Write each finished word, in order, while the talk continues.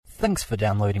Thanks for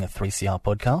downloading a 3CR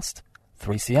podcast.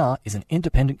 3CR is an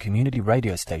independent community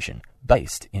radio station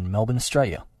based in Melbourne,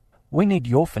 Australia. We need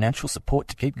your financial support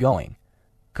to keep going.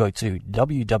 Go to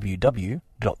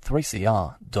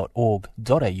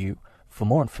www.3cr.org.au for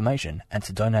more information and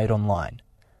to donate online.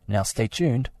 Now stay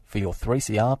tuned for your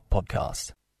 3CR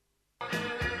podcast.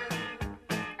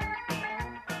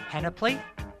 Panoply,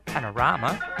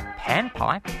 panorama,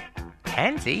 panpipe,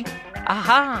 pansy,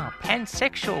 aha,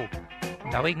 pansexual,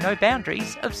 knowing no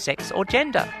boundaries of sex or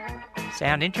gender.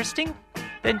 Sound interesting?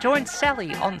 Then join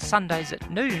Sally on Sundays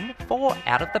at noon for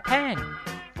Out of the Pan.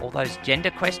 All those gender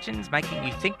questions making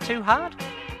you think too hard?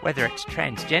 Whether it's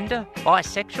transgender,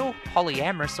 bisexual,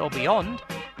 polyamorous or beyond,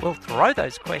 we'll throw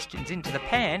those questions into the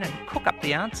pan and cook up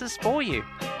the answers for you.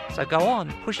 So go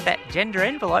on, push that gender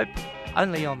envelope,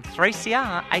 only on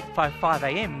 3CR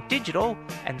 855am digital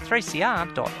and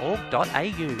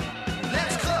 3cr.org.au.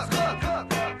 Let's cook, cook, cook.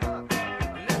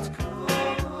 Let's cook.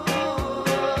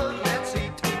 Let's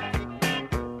eat.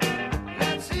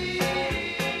 Let's eat.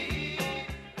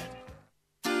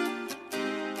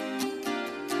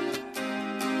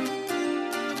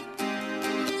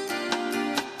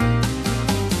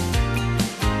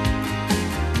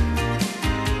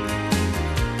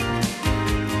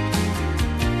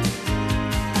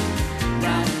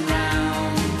 Round and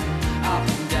round, up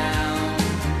and down,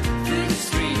 through the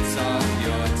streets of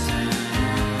your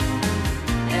town.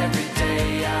 Every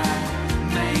day I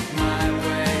make my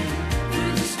way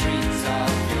through the streets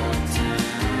of your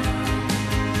town.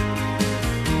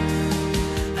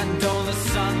 And don't the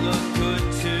sun look good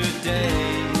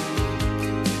today?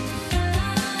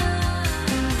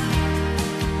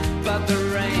 But the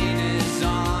rain is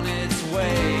on its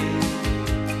way.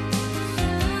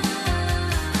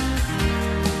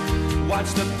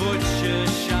 Watch the butcher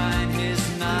shine his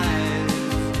knife.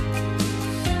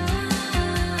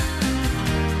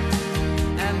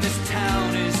 And this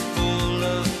town is full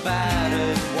of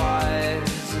battered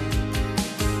wives.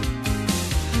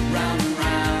 Round and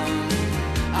round,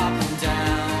 up and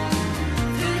down,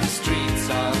 through the streets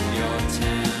of your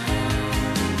town.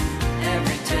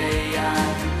 Every day I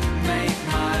make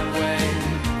my way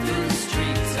through the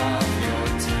streets of your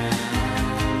town.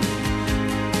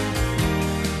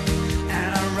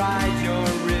 And I ride your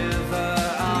river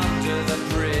under the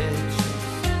bridge.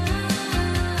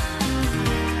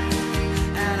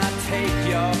 And I take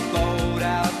your boat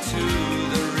out to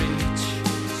the reach.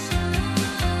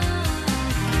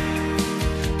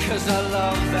 'Cause I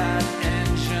love that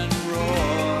engine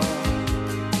roar.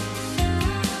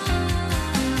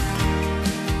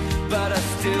 But I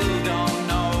still don't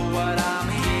know what I'm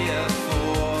here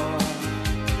for.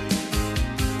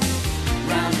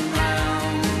 Round and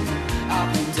round,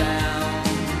 up and down,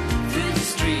 through the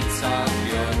streets of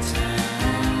your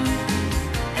town.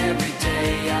 Every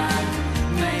day I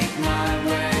make my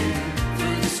way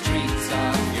through the streets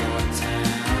of your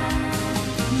town.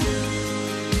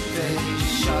 They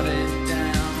shut it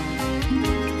down.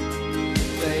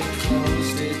 They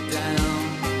closed it down.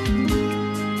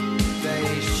 They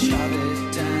shut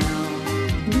it down.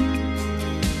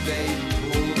 They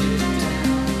pulled it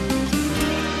down.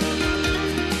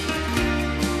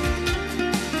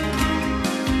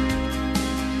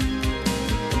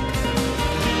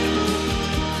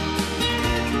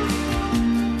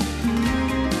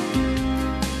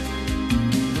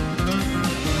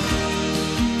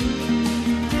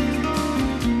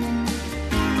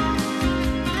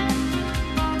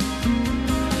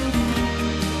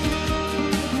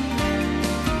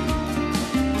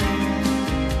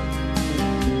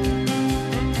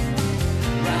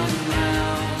 Round and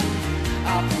round,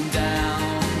 up and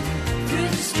down, through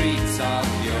the streets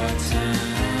of your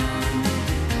town.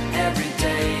 Every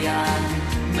day I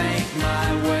make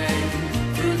my way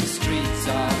through the streets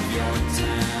of your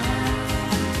town.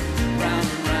 Round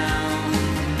and round,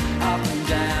 up and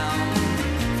down,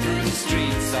 through the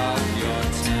streets of your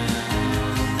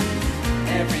town.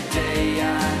 Every day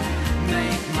I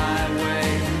make my way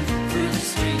through the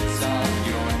streets of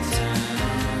your town.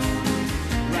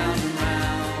 Round and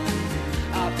round,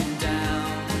 up and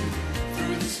down,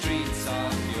 through the streets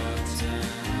of your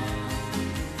town.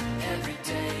 Every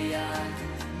day I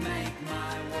make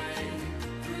my way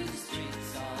through the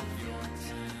streets of your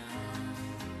town.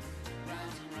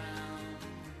 Round and round,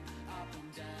 up and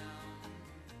down,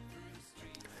 through the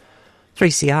streets.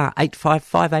 3CR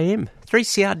 855am,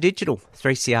 3CR digital,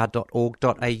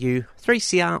 3cr.org.au,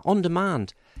 3CR on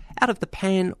demand. Out of the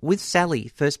Pan with Sally,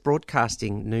 first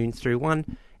broadcasting noon through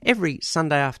 1 every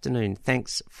Sunday afternoon.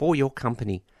 Thanks for your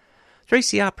company.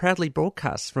 3CR proudly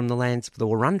broadcasts from the lands of the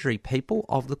Wurundjeri people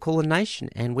of the Kulin Nation,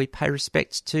 and we pay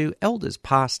respects to elders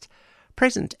past,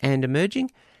 present and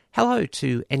emerging. Hello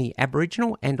to any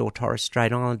Aboriginal and or Torres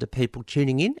Strait Islander people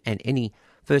tuning in and any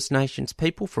First Nations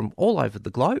people from all over the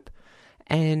globe.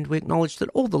 And we acknowledge that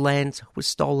all the lands were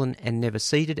stolen and never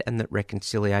ceded, and that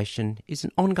reconciliation is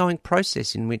an ongoing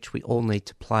process in which we all need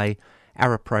to play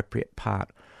our appropriate part.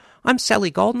 I'm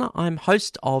Sally Goldner. I'm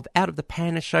host of Out of the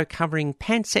Pan, a show covering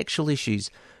pansexual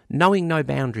issues, knowing no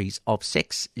boundaries of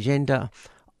sex, gender,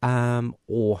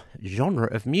 or genre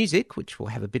of music, which we'll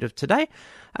have a bit of today.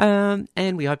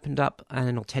 And we opened up,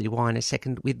 and I'll tell you why in a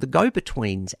second, with the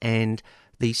Go-Betweens and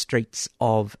the streets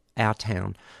of our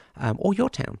town, or your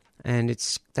town. And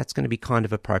that's going to be kind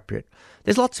of appropriate.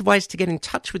 There's lots of ways to get in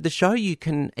touch with the show. You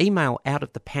can email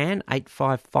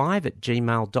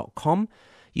outofthepan855@gmail.com.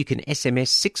 You can SMS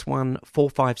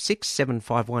 61456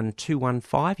 751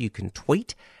 215. You can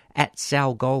tweet at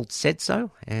Sal Gold Said So,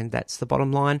 and that's the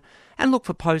bottom line. And look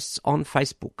for posts on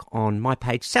Facebook on my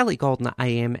page, Sally Goldner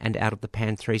AM, and Out of the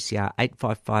Pan 3CR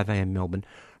 855 AM Melbourne.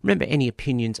 Remember, any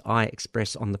opinions I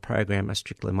express on the program are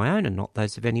strictly my own and not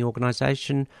those of any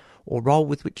organisation or role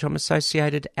with which I'm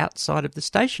associated outside of the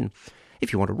station.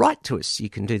 If you want to write to us, you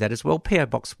can do that as well. PO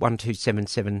Box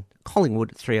 1277,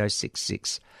 Collingwood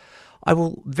 3066. I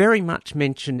will very much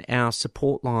mention our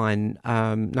support line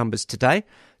numbers today.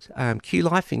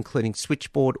 Q-Life, including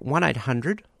switchboard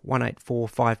 1800 184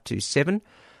 527.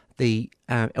 The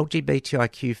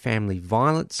LGBTIQ family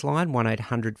violence line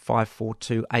 1800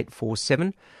 542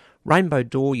 847. Rainbow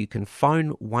Door, you can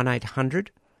phone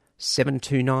 1800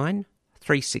 729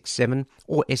 367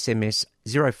 or SMS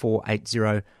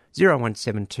 0480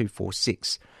 017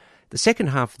 246. The second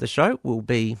half of the show will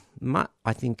be,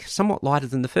 I think, somewhat lighter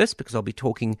than the first, because I'll be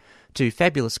talking to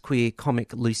fabulous queer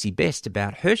comic Lucy Best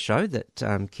about her show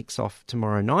that kicks off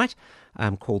tomorrow night,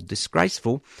 called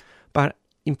Disgraceful. But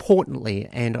importantly,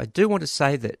 and I do want to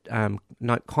say that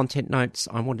content notes.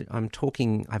 I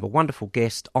have a wonderful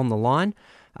guest on the line,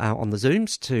 on the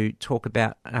Zooms, to talk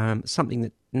about something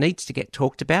that needs to get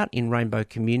talked about in rainbow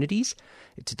communities.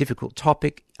 It's a difficult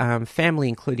topic, family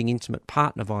including intimate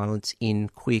partner violence in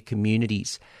queer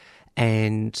communities.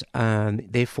 And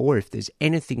therefore, if there's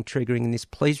anything triggering in this,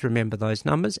 please remember those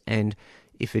numbers. And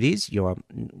if it is, I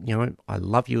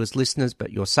love you as listeners,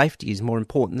 but your safety is more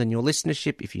important than your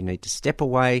listenership. If you need to step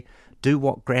away, do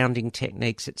what grounding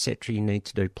techniques, etc. you need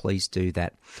to do, please do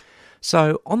that.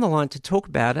 So on the line to talk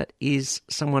about it is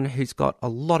someone who's got a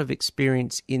lot of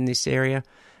experience in this area,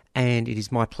 and it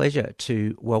is my pleasure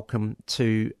to welcome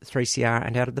to 3CR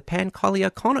and Out of the Pan, Kylie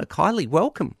O'Connor. Kylie,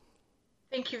 welcome.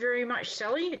 Thank you very much,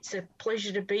 Sally. It's a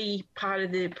pleasure to be part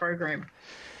of the program.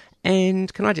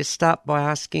 And can I just start by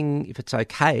asking, if it's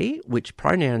okay, which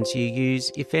pronouns you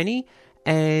use, if any,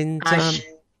 and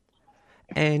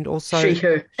also she,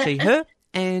 her. she, her,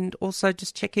 and also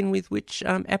just check in with which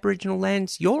Aboriginal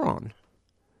lands you're on.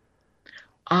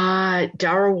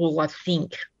 Dharawal, I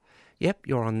think. Yep,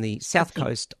 you're on the south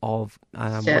coast of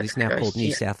what is now called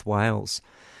New South Wales.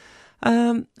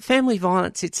 Family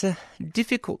violence, it's a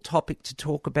difficult topic to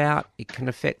talk about. It can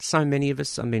affect so many of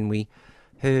us. I mean, we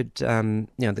heard,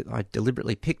 that I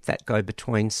deliberately picked that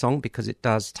Go-Between song because it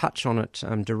does touch on it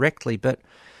directly, but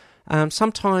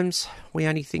sometimes we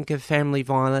only think of family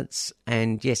violence,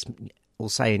 and yes, we'll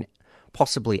say in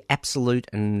possibly absolute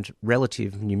and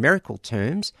relative numerical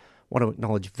terms. I want to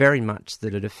acknowledge very much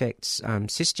that it affects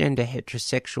cisgender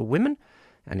heterosexual women,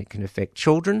 and it can affect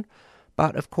children,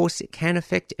 but of course it can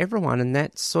affect everyone, and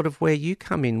that's sort of where you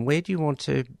come in. Where do you want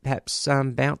to perhaps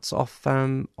bounce off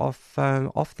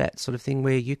that sort of thing,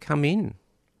 where you come in?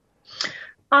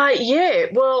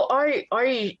 Well,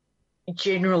 I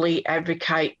generally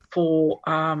advocate for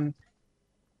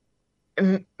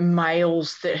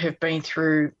males that have been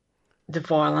through the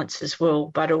violence as well,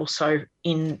 but also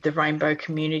in the rainbow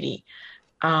community.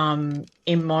 In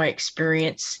my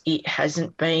experience, it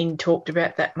hasn't been talked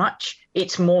about that much.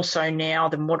 It's more so now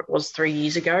than what it was 3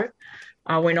 years ago.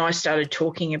 When I started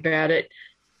talking about it,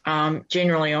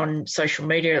 generally on social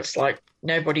media, it's like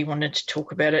nobody wanted to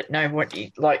talk about it.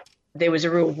 Nobody, like, there was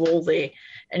a real wall there.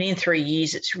 And in 3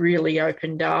 years, it's really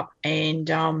opened up. And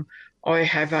I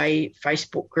have a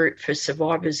Facebook group for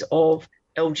survivors of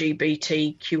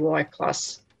LGBTQI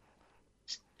plus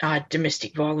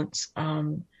domestic violence,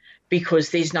 because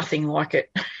there's nothing like it.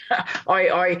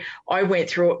 I went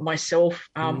through it myself.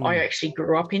 I actually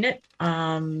grew up in it.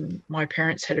 My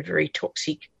parents had a very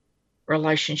toxic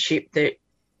relationship that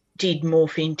did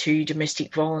morph into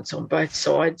domestic violence on both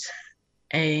sides.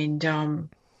 And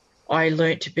I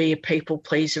learnt to be a people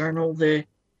pleaser and all the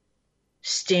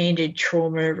standard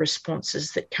trauma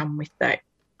responses that come with that.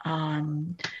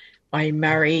 I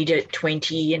married at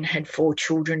 20 and had 4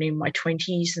 children in my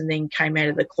 20s, and then came out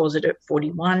of the closet at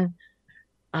 41.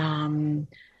 And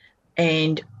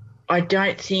I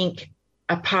don't think,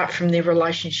 apart from the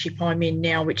relationship I'm in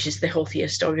now, which is the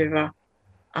healthiest I've ever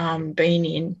been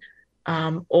in,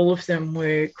 all of them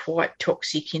were quite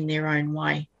toxic in their own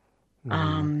way.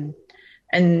 And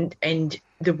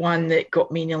the one that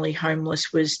got me nearly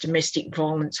homeless was Domestic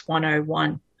Violence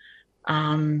 101.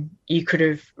 You could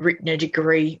have written a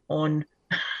degree on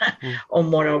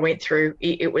on what I went through.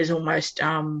 It was almost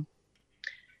what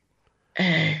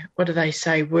do they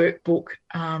say, workbook,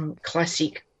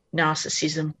 classic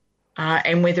narcissism.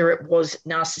 And whether it was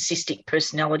narcissistic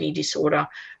personality disorder,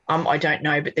 I don't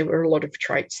know, but there were a lot of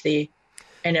traits there.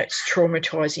 And it's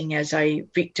traumatising as a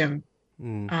victim.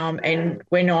 And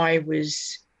when I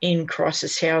was in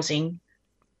crisis housing,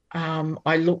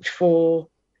 I looked for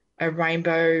a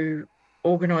rainbow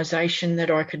organisation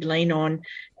that I could lean on,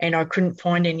 and I couldn't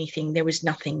find anything. There was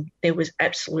nothing. There was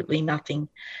absolutely nothing.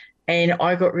 And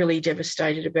I got really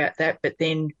devastated about that. But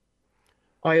then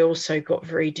I also got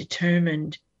very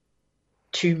determined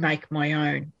to make my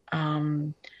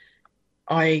own.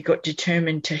 I got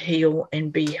determined to heal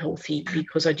and be healthy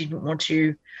because I didn't want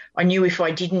to. I knew if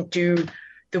I didn't do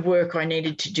the work I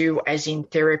needed to do, as in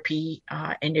therapy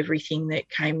and everything that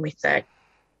came with that,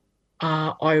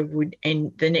 I would,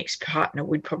 and the next partner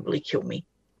would probably kill me.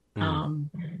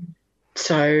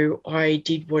 So I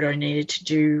did what I needed to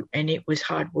do, and it was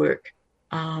hard work.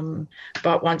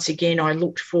 But once again, I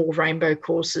looked for rainbow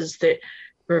courses that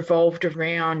revolved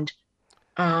around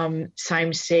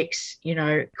same-sex,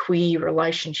 queer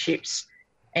relationships,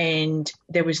 and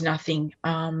there was nothing.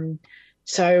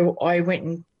 So I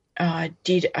went and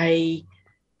did a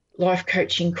life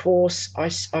coaching course.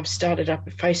 I've started up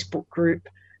a Facebook group,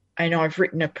 and I've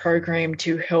written a program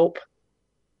to help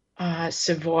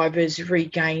survivors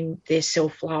regain their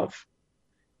self-love,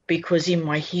 because in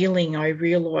my healing I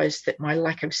realised that my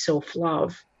lack of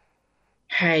self-love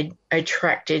had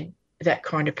attracted that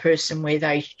kind of person, where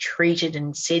they treated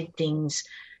and said things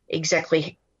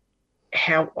exactly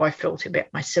how I felt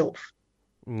about myself.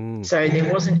 So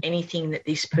there wasn't anything that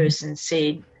this person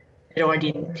said that I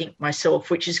didn't think myself,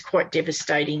 which is quite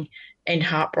devastating and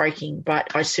heartbreaking,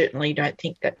 but I certainly don't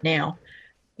think that now,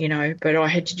 but I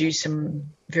had to do some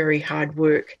very hard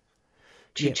work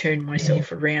to turn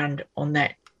myself around on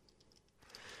that.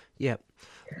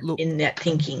 Look, in that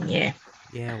thinking,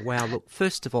 Yeah, wow. Look,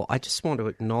 first of all, I just want to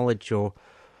acknowledge your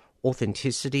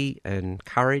authenticity and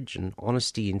courage and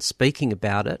honesty in speaking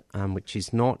about it, which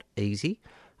is not easy,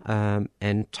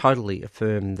 and totally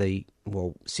affirm the,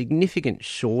 significant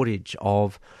shortage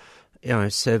of,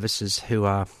 services who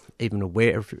are even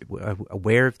aware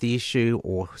of the issue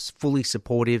or fully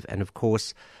supportive. And, of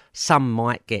course, some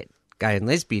might get gay and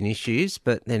lesbian issues,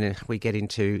 but then we get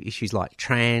into issues like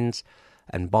trans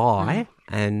and bi,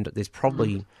 and there's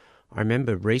probably... I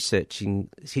remember hitting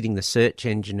the search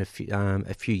engine a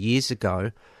few years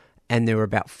ago, and there were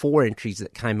about 4 entries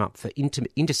that came up for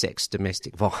intersex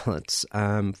domestic violence,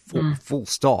 full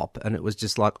stop, and it was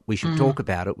just like, we should talk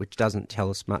about it, which doesn't tell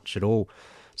us much at all.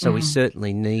 So we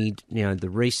certainly need, the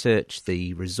research,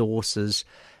 the resources,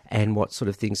 and what sort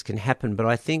of things can happen. But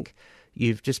I think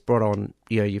you've just brought on,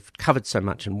 you've covered so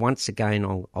much, and once again,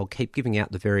 I'll keep giving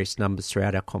out the various numbers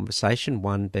throughout our conversation,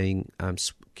 one being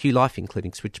Q-Life,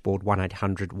 including switchboard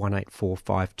 1800 184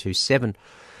 527.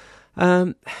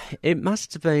 It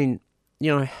must have been,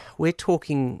 we're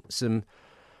talking some,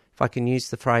 if I can use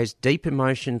the phrase, deep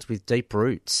emotions with deep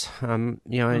roots, and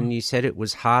you said it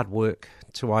was hard work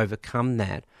to overcome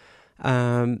that.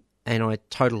 And I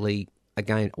totally,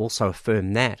 again, also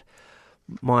affirm that.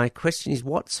 My question is,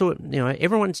 what sort,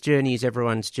 everyone's journey is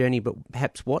everyone's journey, but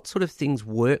perhaps what sort of things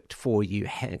worked for you?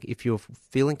 If you're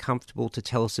feeling comfortable to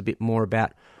tell us a bit more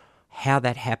about how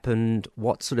that happened,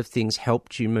 what sort of things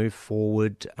helped you move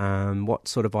forward, what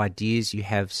sort of ideas you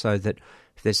have, so that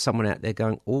if there's someone out there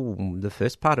going, oh, the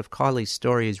first part of Kylie's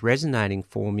story is resonating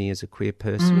for me as a queer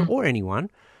person, or anyone,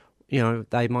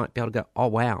 they might be able to go, oh,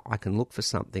 wow, I can look for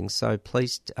something. So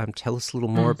please tell us a little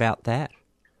more about that.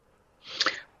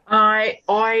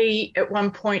 I at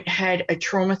one point had a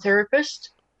trauma therapist,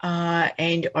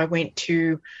 and I went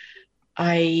to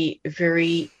a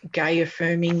very gay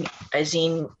affirming, as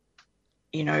in,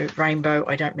 rainbow,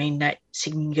 I don't mean that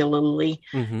singularly,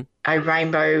 a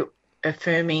rainbow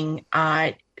affirming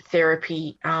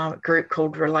therapy group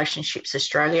called Relationships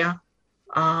Australia,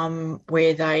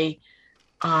 where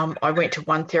I went to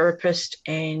one therapist,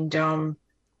 and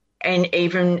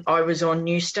even I was on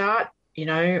New Start.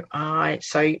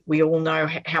 So we all know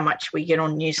how much we get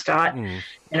on New Start,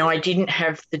 and I didn't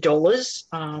have the dollars,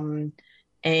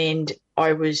 and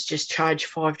I was just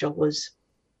charged $5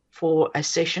 for a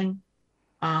session,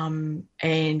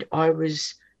 and I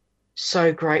was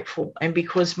so grateful. And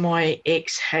because my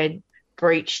ex had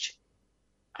breached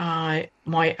my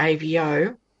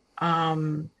AVO,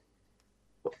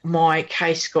 my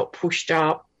case got pushed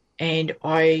up, and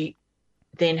I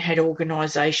then had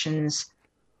organisations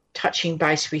touching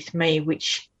base with me,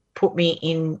 which put me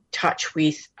in touch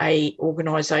with a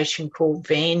organisation called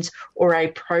VANS, or a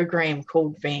program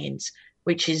called VANS,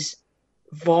 which is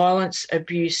Violence,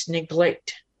 Abuse,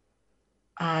 Neglect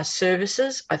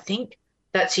Services, I think.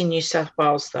 That's in New South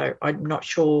Wales, though. I'm not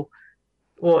sure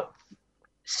what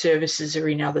services are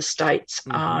in other states.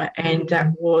 And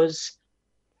that was,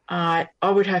 I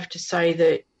would have to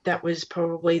say that was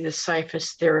probably the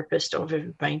safest therapist I've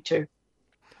ever been to.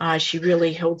 She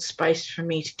really held space for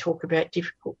me to talk about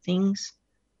difficult things,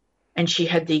 and she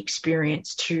had the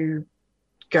experience to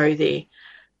go there.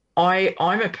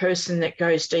 I'm a person that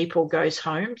goes deep or goes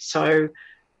home, so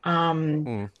I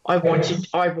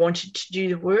wanted to do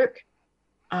the work.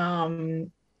 How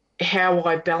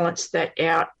I balanced that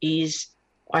out is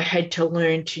I had to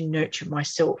learn to nurture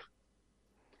myself.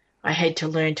 I had to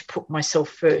learn to put myself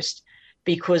first,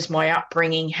 because my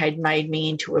upbringing had made me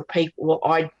into a people.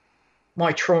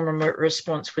 My trauma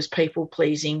response was people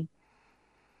pleasing.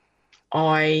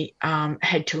 I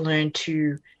had to learn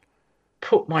to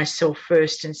put myself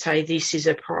first and say, this is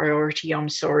a priority, I'm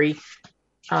sorry.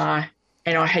 And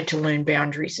I had to learn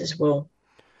boundaries as well.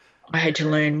 I had to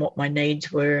learn what my needs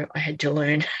were. I had to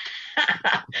learn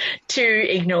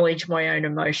to acknowledge my own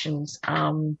emotions.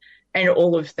 And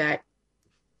all of that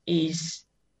is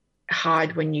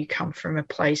hard when you come from a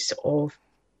place of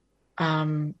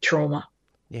trauma.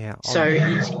 Yeah. So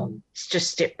it's just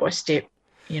step by step,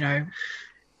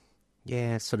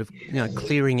 Yeah, sort of,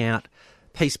 clearing out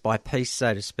piece by piece,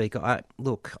 so to speak. I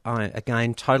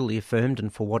again totally affirmed,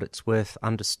 and for what it's worth,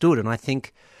 understood. And I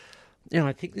think,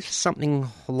 I think this is something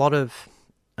a lot of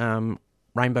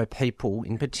rainbow people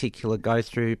in particular go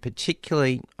through,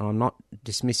 particularly, and I'm not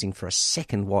dismissing for a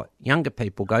second what younger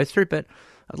people go through, but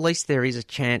at least there is a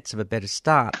chance of a better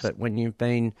start. But when you've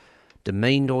been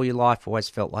demeaned all your life, always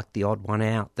felt like the odd one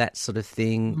out, that sort of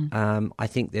thing, I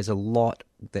think there's a lot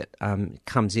that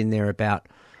comes in there about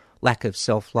lack of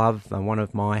self-love. One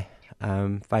of my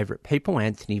favourite people,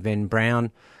 Anthony Van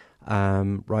Brown,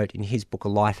 wrote in his book A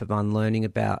Life of Unlearning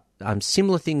about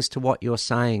similar things to what you're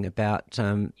saying about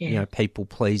people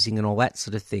pleasing and all that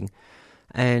sort of thing.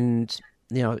 And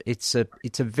it's a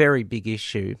very big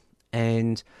issue.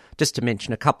 And just to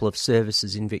mention a couple of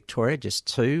services in Victoria, just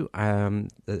two,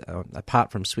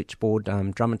 apart from Switchboard,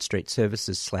 Drummond Street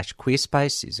Services /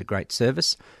 Queerspace is a great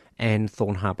service, and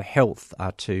Thorn Harbour Health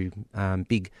are two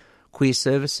big queer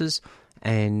services.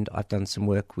 And I've done some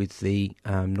work with the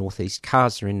Northeast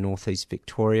CASA in Northeast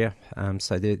Victoria,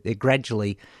 so they're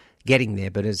gradually getting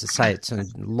there. But as I say, it's a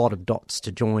lot of dots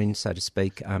to join, so to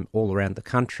speak, all around the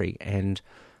country. And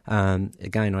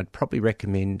again, I'd probably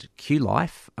recommend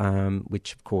QLife,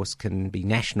 which of course can be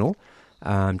national,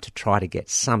 to try to get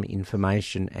some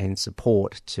information and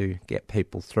support to get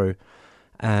people through.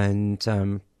 And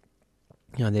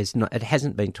it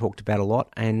hasn't been talked about a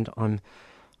lot, and I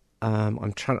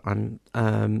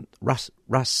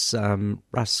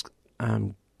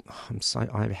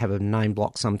have a name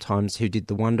block sometimes, who did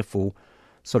the wonderful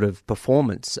sort of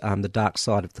performance, The Dark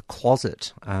Side of the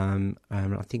Closet. I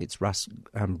think it's Russ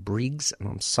Briggs, and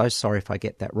I'm so sorry if I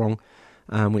get that wrong,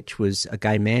 which was a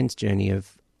gay man's journey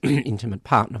of intimate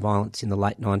partner violence in the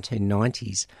late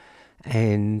 1990s.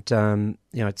 And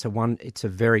it's a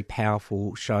very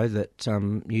powerful show that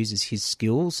uses his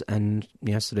skills and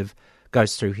sort of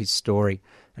goes through his story.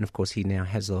 And of course, he now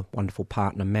has a wonderful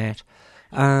partner, Matt.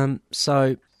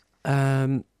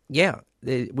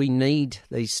 We need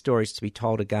these stories to be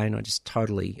told again. I just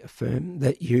totally affirm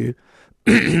that you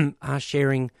are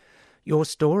sharing your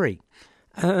story.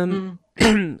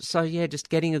 So yeah, just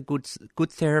getting a good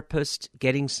therapist,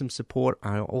 getting some support.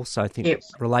 I also think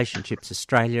Relationships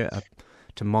Australia are,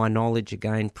 to my knowledge,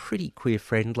 again, pretty queer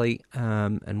friendly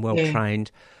and well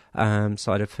trained.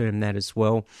 So I'd affirm that as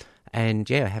well.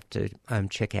 And I have to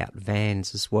check out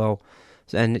VANS as well.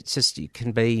 And it's just, you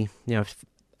can be,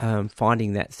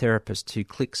 finding that therapist who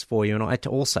clicks for you. And I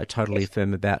also totally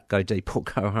affirm about go deep or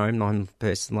go home. I'm a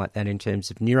person like that in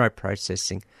terms of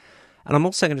neuroprocessing. And I'm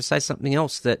also going to say something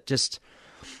else that just,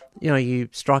 you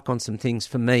strike on some things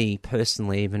for me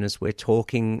personally, even as we're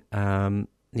talking,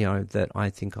 that I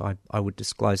think I would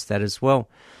disclose that as well.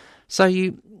 So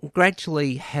you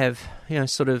gradually have,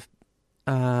 sort of,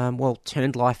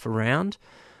 turned life around,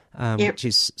 which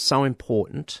is so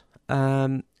important.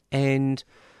 And,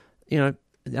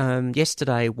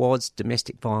 yesterday was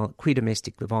Queer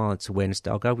Domestic Violence Awareness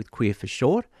Day. I'll go with queer for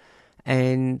short.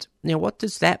 And now, what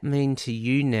does that mean to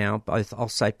you now, both I'll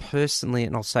say personally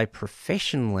and I'll say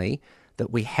professionally,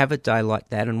 that we have a day like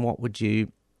that, and what would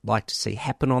you like to see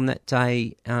happen on that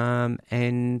day,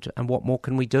 and what more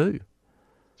can we do?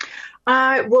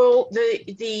 Well,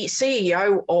 the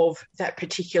CEO of that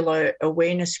particular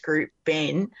awareness group,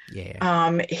 Ben,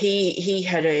 he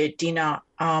had a dinner,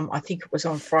 I think it was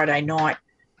on Friday night,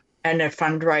 and a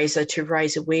fundraiser to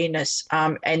raise awareness,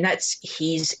 and that's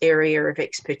his area of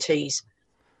expertise.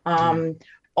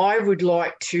 I would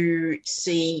like to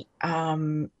see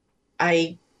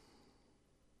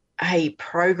a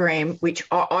program, which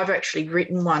I've actually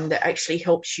written one that actually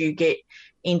helps you get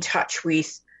in touch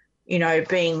with, you know,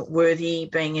 being worthy,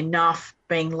 being enough,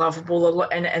 being lovable,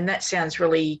 and that sounds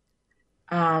really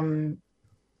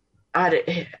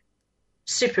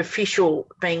superficial,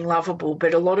 being lovable,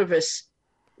 but a lot of us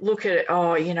look at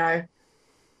it,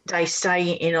 they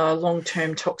stay in a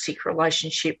long-term toxic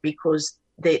relationship because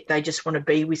they just want to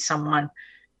be with someone.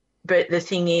 But the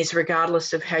thing is,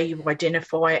 regardless of how you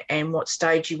identify it and what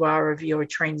stage you are of your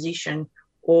transition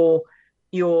or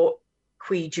your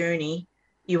queer journey,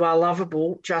 you are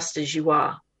lovable just as you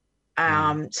are.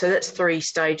 So that's 3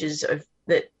 stages of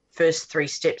the first 3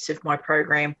 steps of my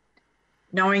program.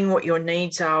 Knowing what your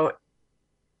needs are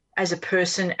as a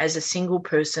person, as a single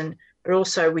person, but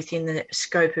also within the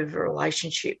scope of a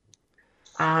relationship.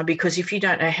 Because if you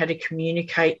don't know how to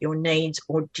communicate your needs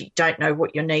or don't know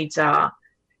what your needs are,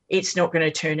 it's not going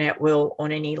to turn out well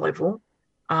on any level.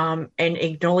 And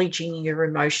acknowledging your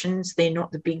emotions, they're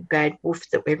not the big bad wolf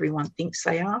that everyone thinks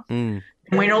they are.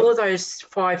 When all of those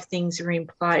 5 things are in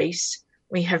place,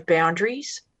 we have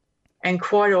boundaries. And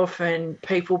quite often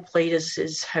people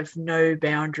pleasers have no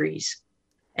boundaries.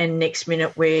 And next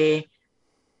minute we're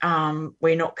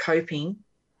not coping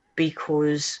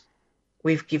because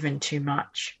we've given too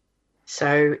much.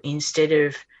 So instead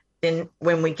of then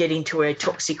when we get into a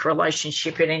toxic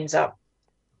relationship, it ends up,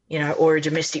 or a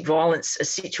domestic violence, a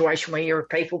situation where you're a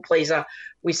people pleaser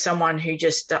with someone who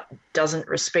just doesn't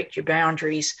respect your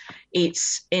boundaries. It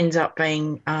ends up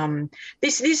being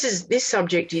this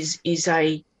subject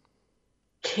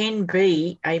can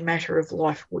be a matter of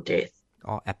life or death.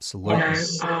 Oh, absolutely.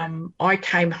 I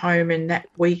came home, and that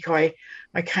week I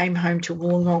came home to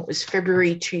Wollongong. It was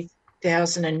February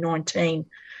 2019.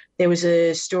 There was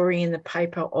a story in the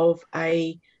paper of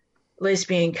a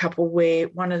lesbian couple where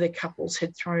one of the couples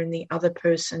had thrown the other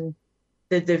person,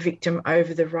 the victim,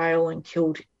 over the rail and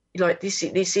killed. Like this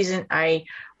isn't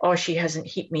she hasn't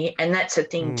hit me, and that's a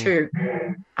thing too.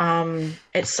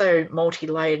 It's so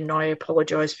multi-layered, and I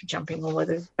apologise for jumping all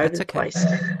over the place.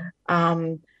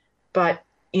 But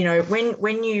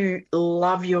when you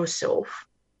love yourself,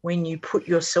 when you put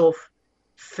yourself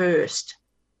first,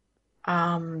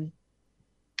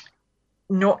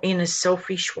 not in a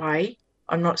selfish way.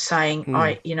 I'm not saying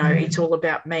it's all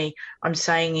about me. I'm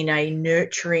saying in a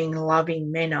nurturing,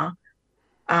 loving manner,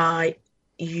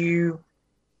 you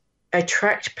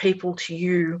attract people to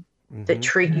you that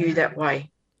treat you that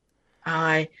way.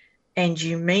 And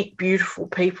you meet beautiful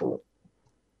people.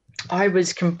 I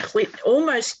was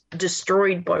almost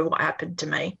destroyed by what happened to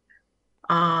me.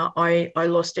 I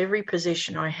lost every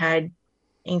possession I had,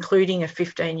 including a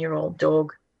 15-year-old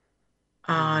dog.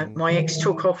 My ex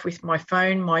took off with my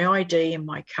phone, my ID, and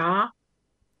my car,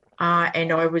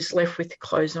 and I was left with the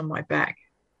clothes on my back.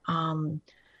 And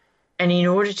in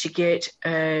order to get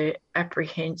the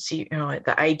ADVO,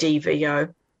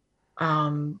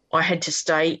 I had to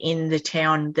stay in the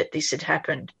town that this had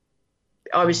happened.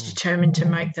 I was determined to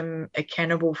make them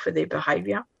accountable for their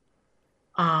behaviour.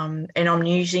 And I'm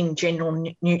using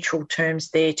general neutral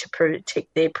terms there to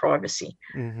protect their privacy.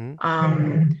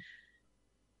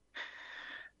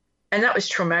 And that was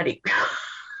traumatic,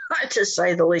 to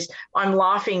say the least. I'm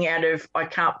laughing out of, I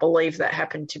can't believe that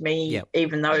happened to me,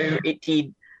 even though it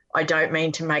did. I don't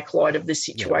mean to make light of the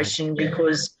situation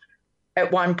because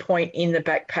at one point in the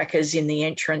backpackers in the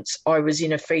entrance, I was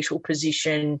in a fetal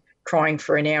position crying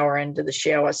for an hour under the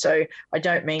shower. So I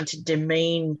don't mean to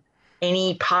demean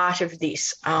any part of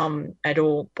this at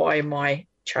all by my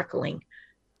chuckling.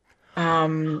 I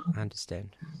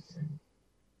understand.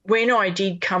 When I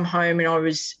did come home and I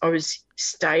was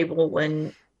stable,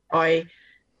 and I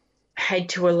had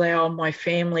to allow my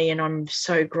family, and I'm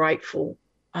so grateful,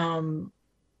 to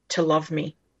love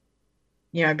me,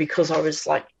 because I was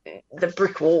like, the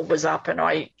brick wall was up, and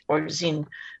I was in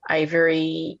a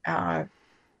very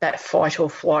that fight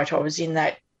or flight. I was in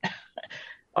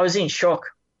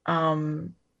shock,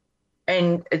 and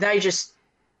they just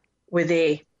were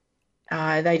there.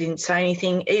 They didn't say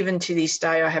anything. Even to this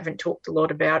day, I haven't talked a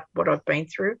lot about what I've been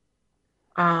through.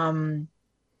 And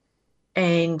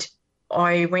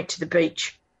I went to the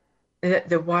beach.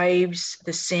 The waves,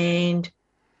 the sand,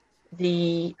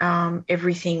 the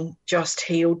everything just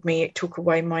healed me. It took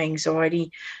away my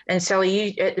anxiety. And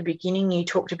Sally, at the beginning, you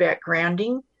talked about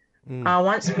grounding.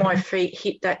 Once my feet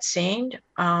hit that sand,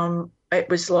 it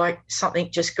was like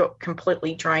something just got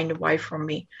completely drained away from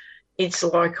me. It's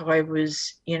like I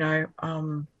was, it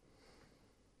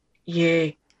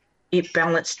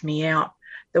balanced me out.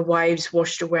 The waves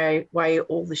washed away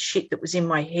all the shit that was in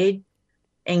my head,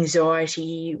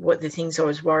 anxiety, what the things I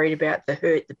was worried about, the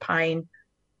hurt, the pain.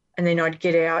 And then I'd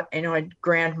get out and I'd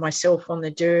ground myself on the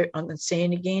dirt, on the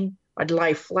sand again. I'd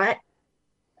lay flat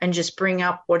and just bring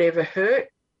up whatever hurt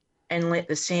and let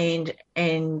the sand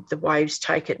and the waves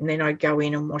take it, and then I'd go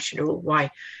in and wash it all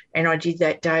away. And I did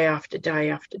that day after day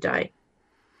after day.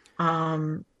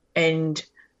 And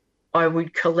I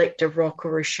would collect a rock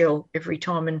or a shell every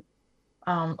time, and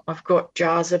I've got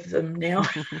jars of them now.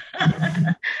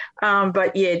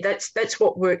 But yeah, that's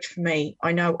what worked for me.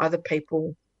 I know other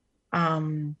people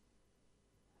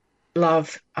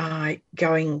love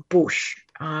going bush.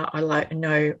 I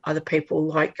know other people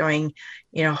like going,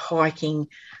 hiking.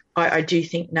 I do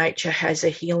think nature has a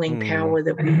healing power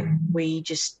that we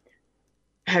just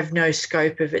have no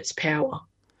scope of its power,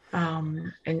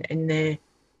 and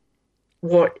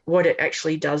what it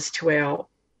actually does to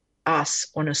us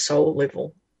on a soul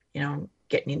level. I'm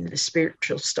getting into the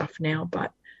spiritual stuff now,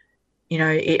 but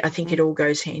I think it all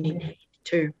goes hand in hand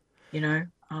too. Yeah.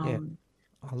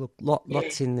 Oh, look,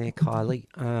 lots in there, Kylie.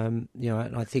 And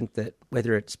I think that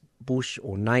whether it's bush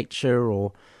or nature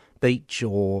or beach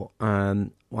or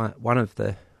one of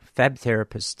the fab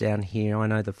therapists down here, I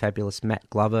know the fabulous Matt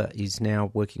Glover is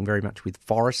now working very much with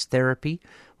forest therapy,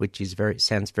 which is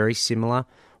sounds very similar,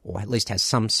 or at least has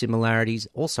some similarities.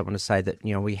 Also want to say that,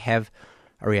 we have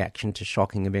a reaction to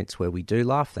shocking events where we do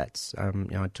laugh. That's, I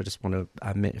just want to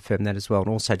affirm that as well. And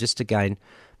also just again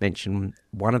mention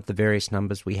one of the various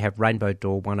numbers we have, Rainbow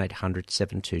Door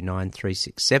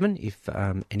 1-800-729-367, if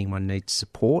anyone needs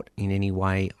support in any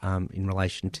way in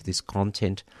relation to this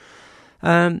content.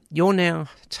 You're now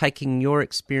taking your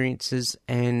experiences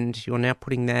and you're now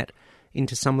putting that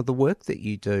into some of the work that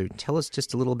you do. Tell us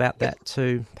just a little about that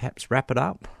to perhaps wrap it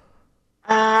up.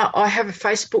 I have a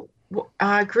Facebook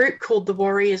group called The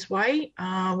Warrior's Way.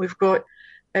 We've got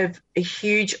a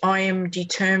huge, I am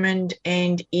determined,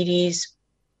 and it is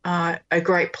a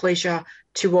great pleasure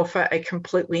to offer a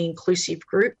completely inclusive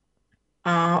group.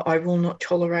 I will not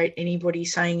tolerate anybody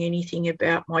saying anything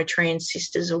about my trans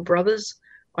sisters or brothers.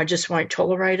 I just won't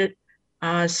tolerate it.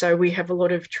 So we have a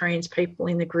lot of trans people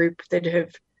in the group that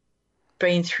have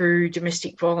been through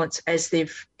domestic violence as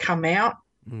they've come out.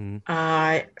 From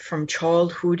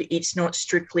childhood. It's not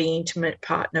strictly intimate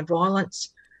partner violence.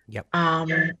 Yep.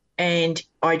 And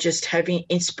I just have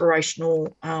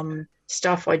inspirational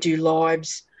stuff. I do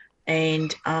lives,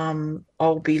 and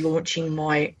I'll be launching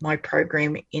my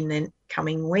program in the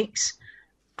coming weeks.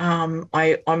 I'm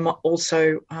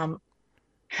also am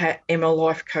a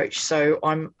life coach, so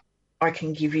I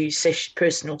can give you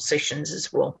personal sessions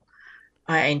as well.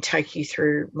 And take you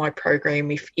through my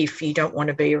program if you don't want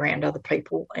to be around other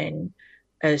people and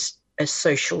as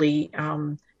socially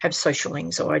have social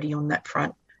anxiety on that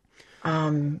front.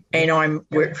 And I'm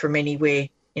work from anywhere,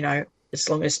 as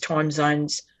long as time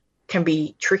zones can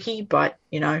be tricky, but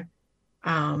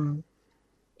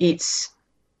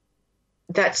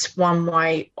that's one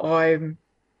way I'm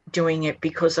doing it,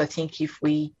 because I think if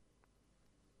we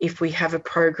have a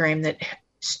program that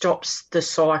stops the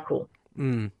cycle,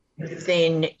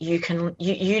 then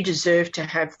you deserve to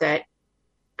have that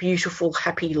beautiful,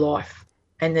 happy life.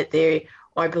 And that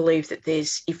I believe that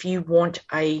if you want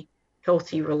a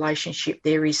healthy relationship,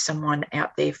 there is someone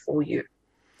out there for you.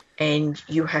 And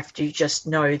you have to just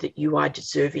know that you are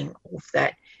deserving of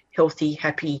that healthy,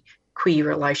 happy, queer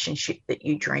relationship that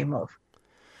you dream of.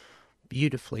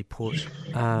 Beautifully put.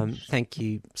 Thank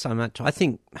you so much. I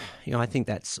think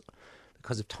that's,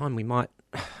 because of time, we might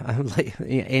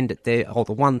end it there.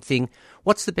 The one thing,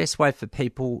 what's the best way for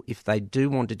people if they do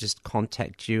want to just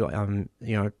contact you, and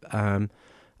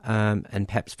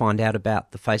perhaps find out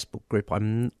about the Facebook group?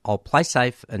 I'll play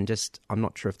safe and I'm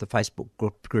not sure if the Facebook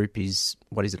group is,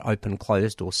 open,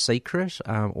 closed, or secret,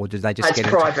 or do they just get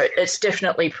private? It's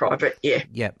definitely private, yeah.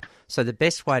 Yep. So the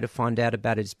best way to find out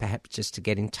about it is perhaps just to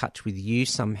get in touch with you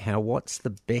somehow. What's the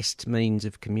best means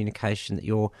of communication that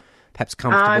you're perhaps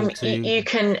comfortable to? You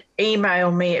can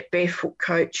email me at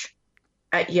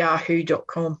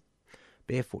barefootcoach@yahoo.com.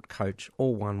 Barefoot Coach,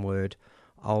 all one word.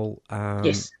 I'll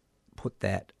yes. put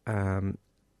that,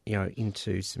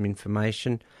 into some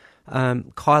information.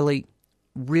 Kylie,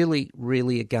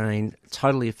 really, again,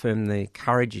 totally affirm the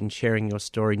courage in sharing your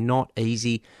story. Not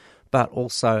easy, but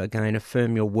also, again,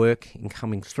 affirm your work in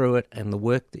coming through it and the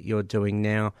work that you're doing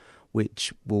now,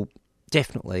 which will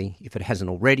definitely, if it hasn't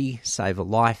already, save a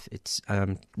life. It's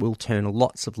will turn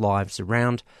lots of lives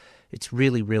around. It's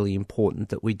really important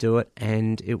that we do it,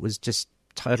 and it was just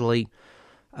totally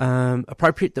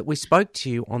appropriate that we spoke to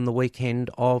you on the weekend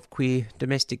of Queer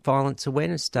Domestic Violence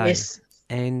Awareness Day. Yes.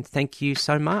 And thank you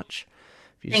so much.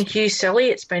 Thank you, Sally.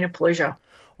 It's been a pleasure.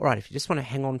 All right, if you just want to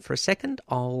hang on for a second,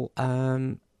 I'll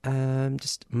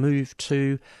just move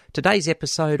to today's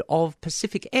episode of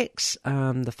Pacific X.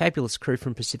 The fabulous crew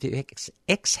from Pacific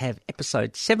X have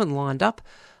episode 7 lined up.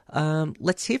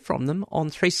 Let's hear from them on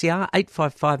 3CR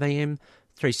 855 AM,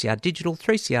 3CR Digital,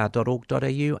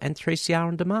 3cr.org.au and 3CR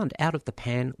On Demand. Out of the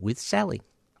Pan with Sally.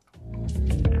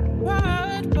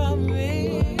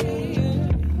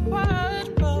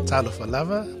 Talofa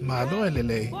lava, malo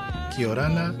elele, kia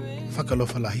orana,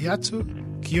 whakalofa lahi atu,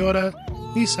 kia ora,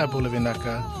 nisa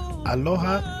bulavinaka,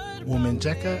 aloha,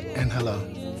 womanjaka, and hello.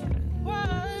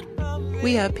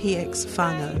 We are PX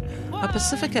Whānau, a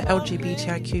Pacifica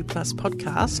LGBTIQ+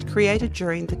 podcast created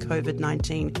during the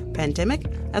COVID-19 pandemic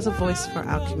as a voice for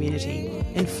our community,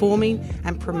 informing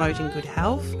and promoting good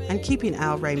health and keeping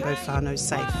our rainbow whānau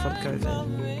safe from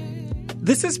COVID.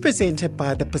 This is presented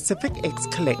by the Pacific X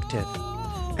Collective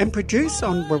and produced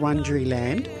on Wurundjeri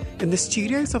land in the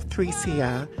studios of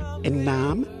 3CR in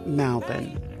Naarm,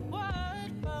 Melbourne.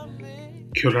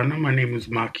 Kia ora, my name is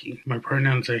Maki. My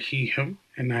pronouns are he, him,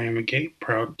 and I am a gay,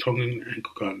 proud Tongan and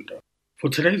Kuganda. For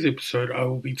today's episode, I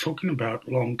will be talking about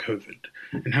long COVID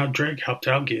and how drag helped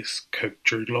our guests cope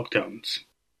during lockdowns.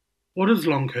 What is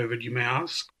long COVID, you may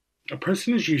ask? A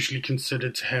person is usually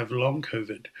considered to have long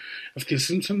COVID if their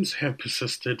symptoms have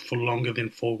persisted for longer than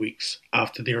 4 weeks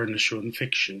after their initial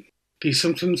infection. These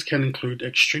symptoms can include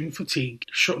extreme fatigue,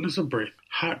 shortness of breath,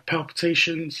 heart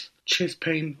palpitations, chest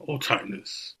pain, or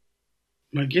tightness.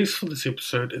 My guest for this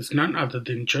episode is none other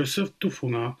than Joseph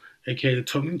Tufunga, aka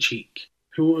Tongue in Cheek,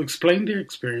 who will explain their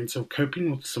experience of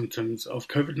coping with symptoms of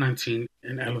COVID-19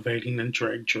 and elevating in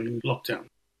drag during lockdown.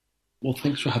 Well,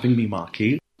 thanks for having me,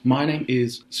 Marky. My name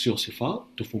is Siosifa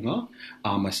Tufunga.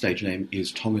 My stage name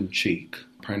is Tongue in Cheek.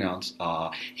 Pronouns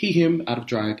are he, him, out of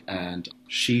drag, and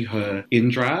she, her, in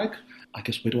drag. I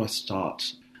guess, where do I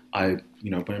start?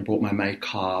 When I brought my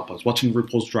makeup, I was watching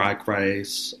RuPaul's Drag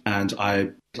Race, and I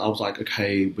was like,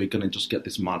 okay, we're going to just get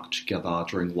this mug together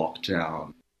during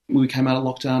lockdown. We came out of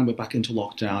lockdown, we're back into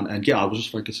lockdown, and I was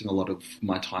just focusing a lot of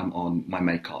my time on my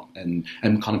makeup and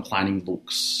kind of planning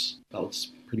looks. That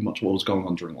was pretty much what was going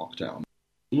on during lockdown.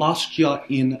 Last year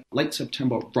in late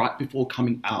September, right before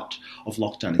coming out of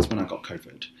lockdown, is when I got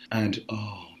COVID. And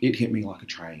it hit me like a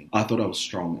train. I thought I was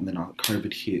strong, and then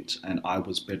COVID hit, and I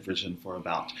was bedridden for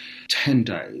about 10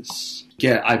 days.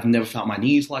 I've never felt my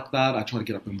knees like that. I tried to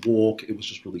get up and walk. It was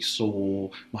just really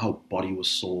sore. My whole body was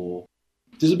sore.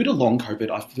 There's a bit of long COVID.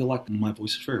 I feel like my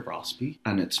voice is very raspy,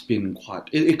 and it's been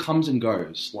it comes and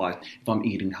goes. Like if I'm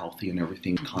eating healthy and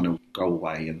everything kind of go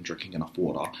away and drinking enough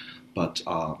water. But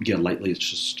lately it's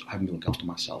just I haven't been looking after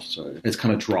myself, so it's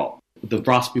kind of dropped. The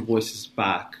raspy voice is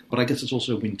back, but I guess it's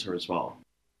also winter as well.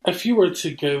 If you were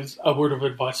to give a word of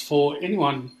advice for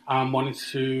anyone wanting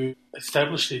to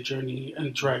establish their journey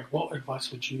in drag, what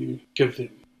advice would you give them?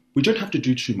 We don't have to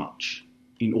do too much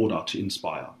in order to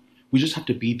inspire. We just have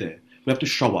to be there. We have to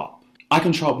show up. I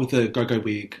can show up with a go-go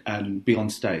wig and be on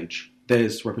stage.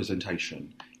 There's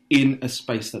representation in a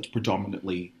space that's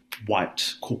predominantly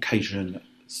white, Caucasian,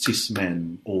 cis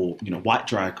men, or white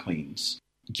drag queens.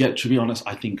 Yet, to be honest,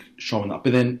 I think showing up,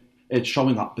 but then it's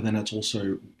showing up, but then it's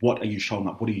also what are you showing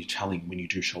up? What are you telling when you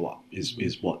do show up?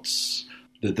 Is what's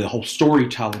the whole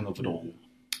storytelling of it all.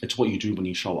 It's what you do when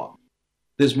you show up.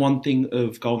 There's one thing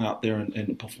of going out there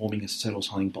and performing a set or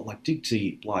something, but dig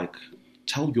deep,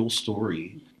 tell your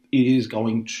story. It is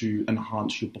going to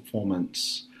enhance your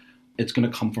performance. It's going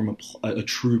to come from a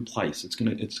true place. It's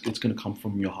going to come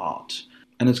from your heart.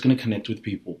 And it's going to connect with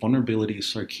people. Vulnerability is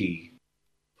so key.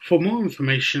 For more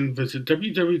information, visit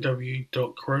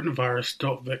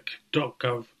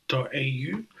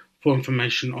www.coronavirus.vic.gov.au for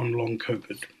information on long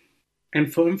COVID.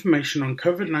 And for information on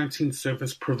COVID-19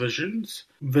 service provisions,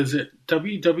 visit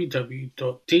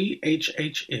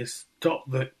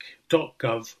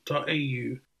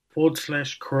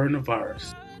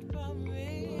www.dhs.vic.gov.au/coronavirus.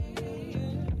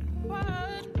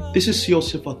 This is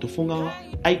Siosifa Tufunga,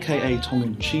 aka Tongue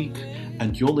in Cheek,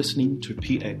 and you're listening to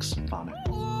PX Whānau.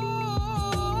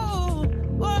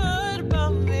 What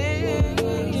about me?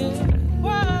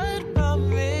 What about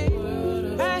me?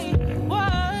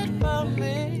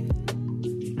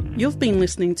 You've been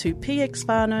listening to PX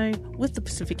Whānau with the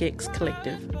Pacific X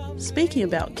Collective, speaking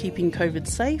about keeping COVID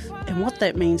safe and what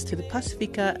that means to the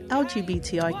Pacifica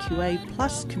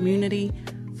LGBTIQA+ community.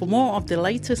 For more of the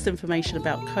latest information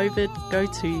about COVID, go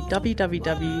to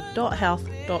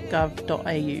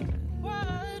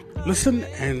www.health.gov.au. Listen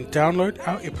and download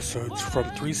our episodes from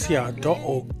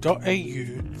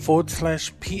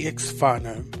 3cr.org.au/PX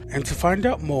Whānau. And to find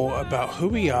out more about who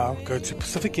we are, go to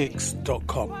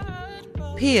pacificx.com.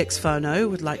 PX Whānau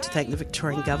would like to thank the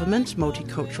Victorian Government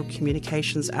Multicultural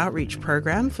Communications Outreach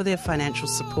Program for their financial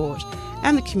support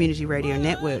and the Community Radio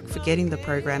Network for getting the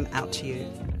program out to you.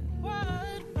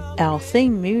 Our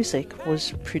theme music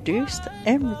was produced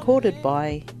and recorded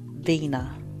by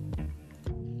Vina.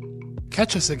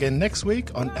 Catch us again next week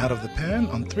on Out of the Pan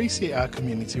on 3CR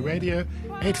Community Radio,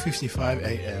 8:55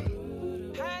 AM.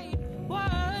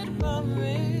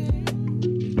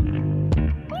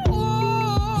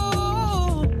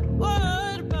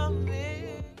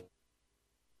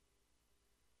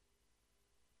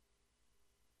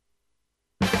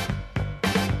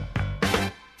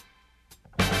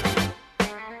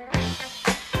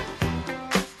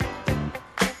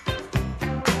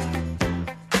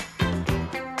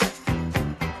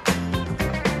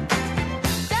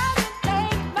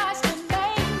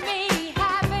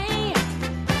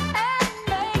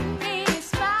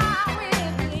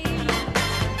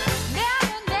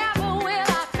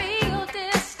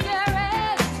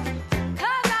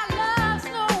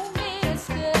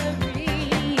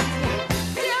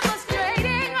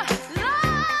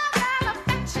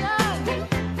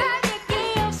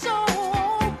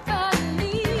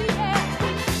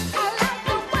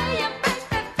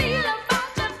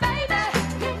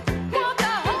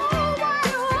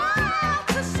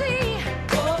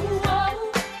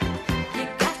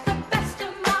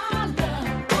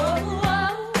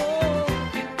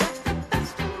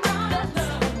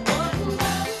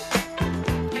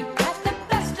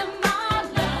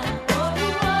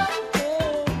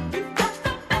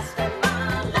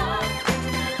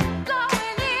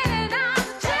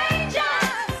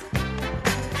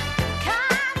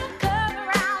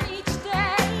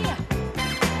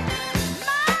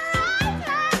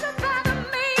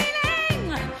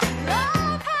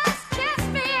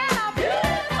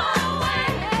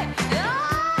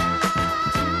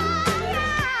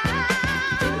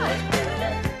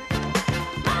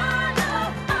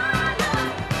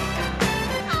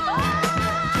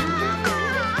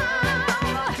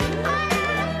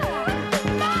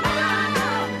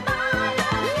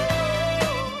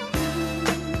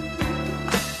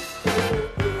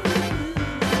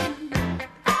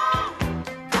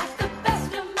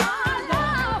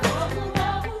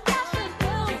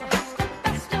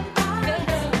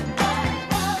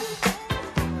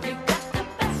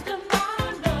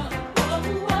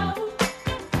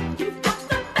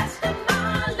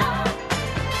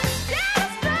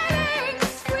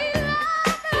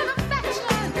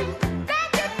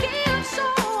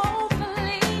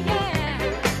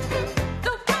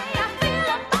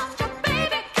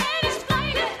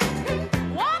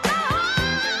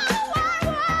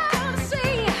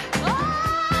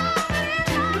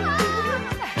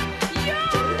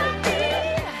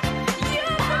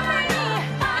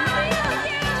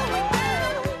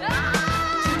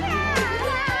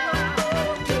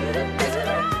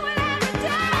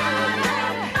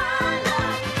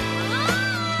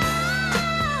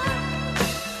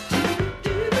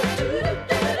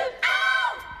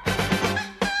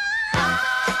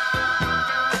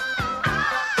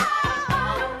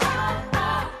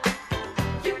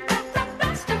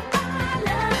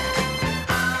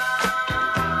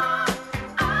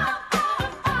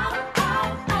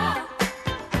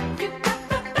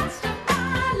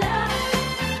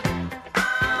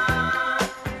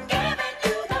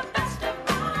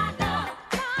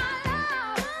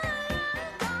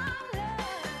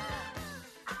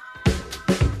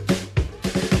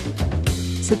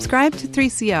 Subscribe to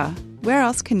 3CR. Where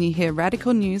else can you hear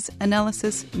radical news,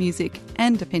 analysis, music,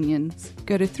 and opinions?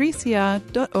 Go to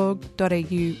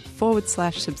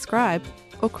 3cr.org.au/subscribe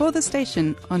or call the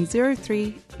station on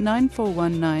 03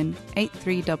 9419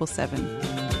 8377.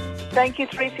 Thank you,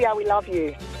 3CR. We love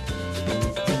you.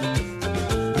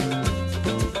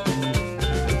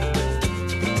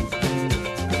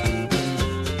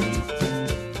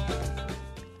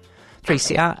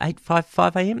 .3CR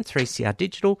 855 AM, 3CR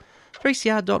Digital,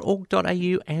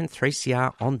 3cr.org.au and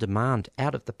 3CR On Demand,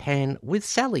 Out of the Pan with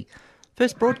Sally.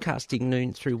 First broadcasting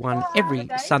noon through 1 every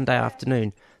Sunday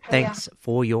afternoon. Thanks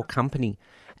for your company.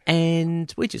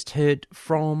 And we just heard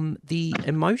from The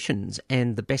Emotions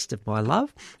and The Best of My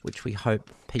Love, which we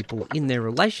hope people in their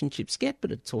relationships get,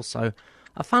 but it's also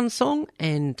a fun song,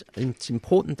 and it's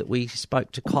important that we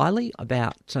spoke to Kylie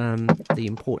about the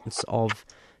importance of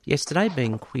yesterday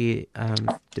being Queer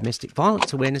Domestic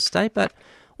Violence Awareness Day, but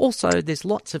also there's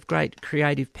lots of great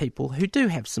creative people who do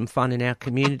have some fun in our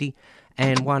community,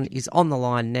 and one is on the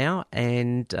line now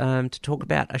and to talk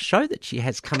about a show that she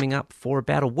has coming up for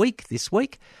about a week this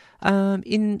week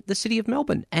in the city of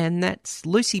Melbourne, and that's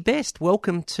Lucy Best.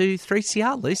 Welcome to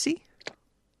 3CR, Lucy.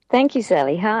 Thank you,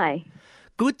 Sally. Hi.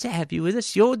 Good to have you with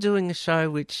us. You're doing a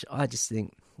show which I just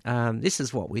think this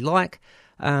is what we like,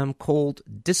 called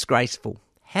Disgraceful.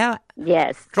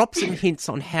 Yes. Drop some hints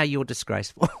on how you're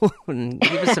disgraceful and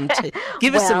give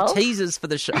us some teasers for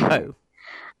the show.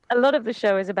 A lot of the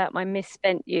show is about my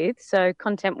misspent youth, so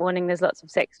content warning, there's lots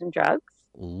of sex and drugs.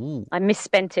 Ooh. I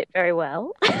misspent it very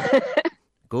well.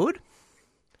 Good.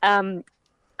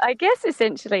 I guess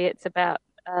essentially it's about,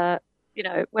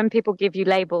 when people give you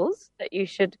labels, that you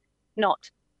should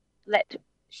not let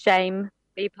shame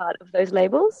be part of those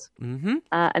labels. Mm-hmm.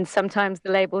 And sometimes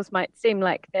the labels might seem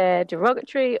like they're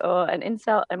derogatory or an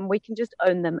insult, and we can just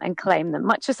own them and claim them,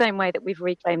 much the same way that we've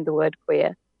reclaimed the word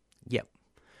queer. Yep.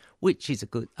 Which is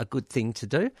a good thing to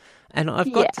do. And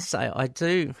I've got to say, I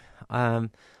do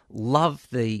love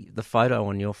the photo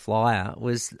on your flyer.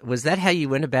 Was that how you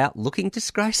went about looking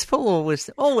disgraceful, or was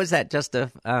that just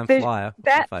a flyer?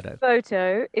 That photo?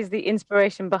 Photo is the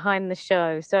inspiration behind the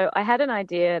show. So I had an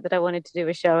idea that I wanted to do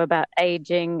a show about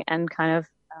aging and kind of,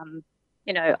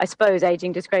 I suppose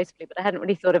aging disgracefully, but I hadn't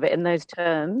really thought of it in those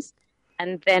terms.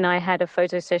 And then I had a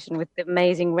photo session with the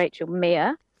amazing Rachel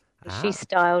Meir. She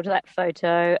styled that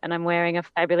photo, and I'm wearing a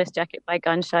fabulous jacket by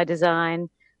Gunshy Design.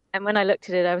 And when I looked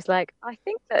at it, I was like, I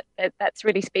think that's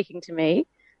really speaking to me.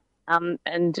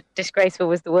 And disgraceful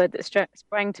was the word that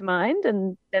sprang to mind.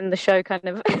 And then the show kind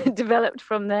of developed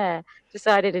from there.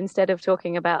 Decided instead of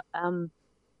talking about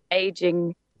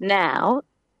aging now,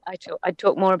 I'd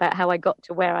talk more about how I got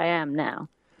to where I am now.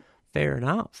 Fair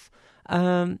enough.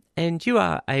 And you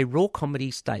are a Raw Comedy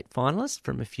State finalist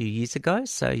from a few years ago,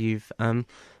 so you've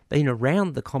been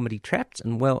around the comedy traps,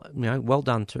 and well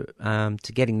done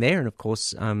to getting there. And of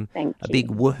course, a big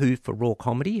woohoo for Raw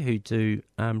Comedy, who do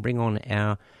bring on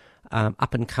our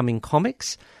up and coming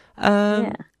comics.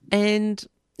 And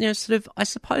sort of, I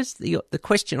suppose the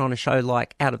question on a show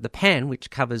like Out of the Pan, which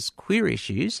covers queer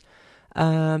issues,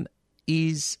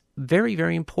 is very,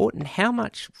 very important. How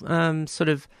much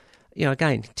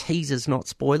again, teasers, not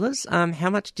spoilers. How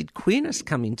much did queerness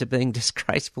come into being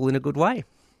disgraceful in a good way?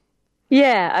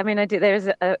 Yeah, I mean, I did. There's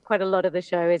quite a lot of the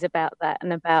show is about that,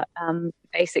 and about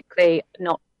basically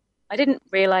I didn't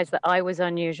realise that I was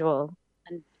unusual,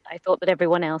 and I thought that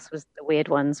everyone else was the weird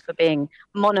ones for being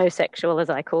monosexual, as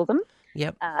I call them.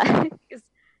 Yep. Because,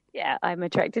 I'm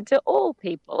attracted to all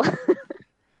people.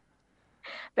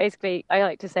 Basically, I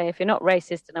like to say, if you're not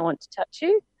racist and I want to touch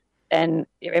you, then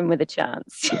you're in with a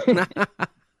chance.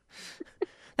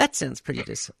 That sounds pretty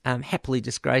happily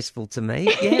disgraceful to me.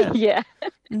 Yeah. Yeah.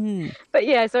 Mm. But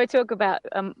so I talk about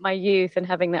my youth and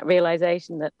having that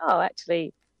realization that,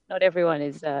 actually, not everyone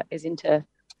is into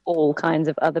all kinds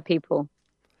of other people.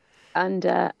 And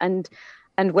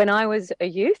when I was a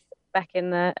youth back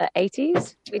in the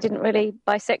 80s,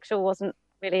 bisexual wasn't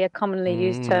really a commonly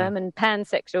used term, and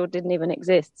pansexual didn't even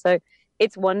exist. So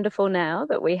it's wonderful now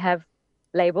that we have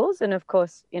labels, and of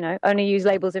course, only use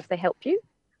labels if they help you.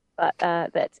 But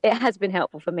it has been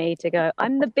helpful for me to go,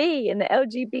 I'm the B in the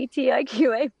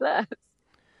LGBTIQA+.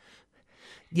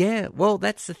 Yeah, well,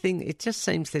 that's the thing. It just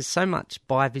seems there's so much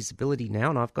bi-visibility now,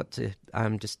 and I've got to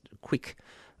just a quick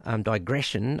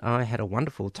digression. I had a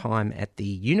wonderful time at the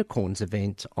Unicorns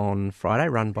event on Friday,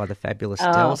 run by the fabulous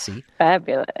Delcy.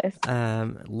 Fabulous.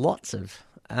 Lots of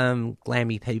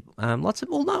glammy people, I'm going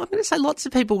to say lots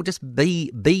of people just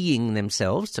being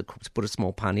themselves, to put a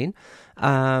small pun in,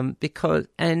 and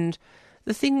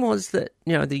the thing was that,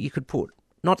 that you could put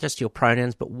not just your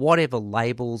pronouns, but whatever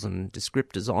labels and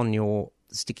descriptors on your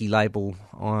sticky label,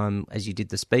 as you did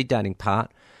the speed dating part,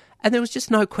 and there was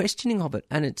just no questioning of it,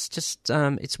 and it's just,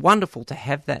 it's wonderful to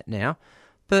have that now.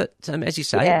 But as you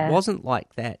say, it wasn't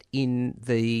like that in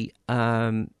the,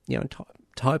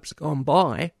 types gone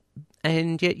by.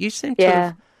 And yet you seem to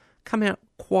have come out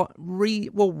quite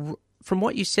from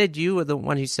what you said, you were the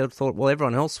one who thought, well,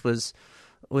 everyone else was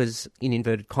in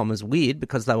inverted commas weird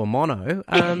because they were mono.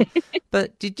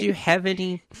 But did you have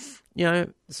any,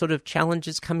 sort of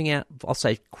challenges coming out, I'll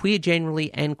say queer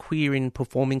generally and queer in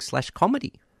performing /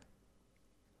 comedy?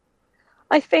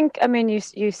 I think, I mean,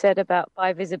 you said about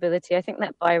bi-visibility. I think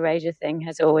that bi-erasure thing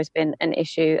has always been an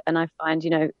issue. And I find,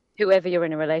 whoever you're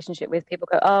in a relationship with, people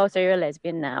go, oh, so you're a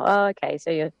lesbian now. Oh, okay,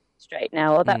 so you're straight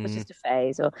now. Or that was just a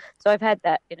phase. Or so I've had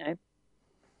that,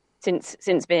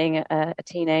 since being a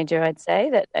teenager, I'd say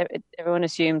that everyone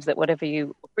assumes that whatever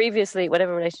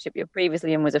relationship you're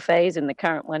previously in was a phase, and the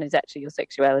current one is actually your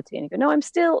sexuality. And you go, no, I'm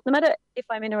still, no matter if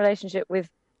I'm in a relationship with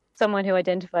someone who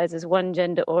identifies as one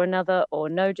gender or another, or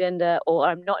no gender, or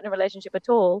I'm not in a relationship at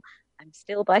all, I'm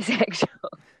still bisexual.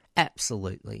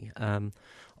 Absolutely.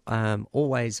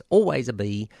 Always a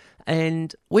bee.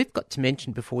 And we've got to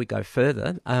mention before we go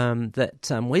further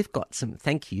that we've got some,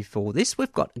 thank you for this,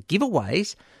 we've got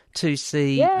giveaways to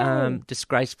see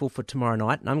Disgraceful for tomorrow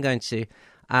night. And I'm going to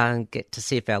get to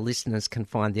see if our listeners can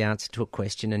find the answer to a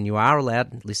question. And you are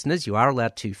allowed, listeners,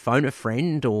 to phone a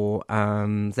friend or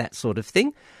that sort of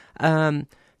thing.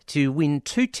 To win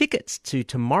 2 tickets to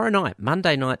tomorrow night,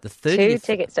 Monday night, the 30th. 2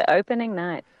 tickets to opening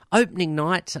night. Opening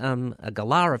night, a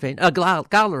gala event,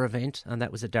 and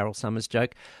that was a Daryl Summers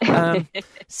joke.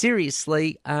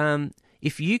 Seriously,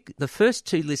 if the first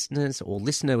 2 listeners or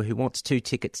listener who wants 2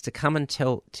 tickets to come and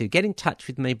to get in touch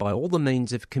with me by all the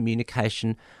means of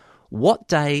communication, what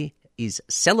day is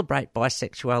Celebrate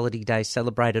Bisexuality Day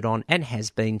celebrated on and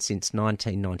has been since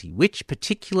 1990? Which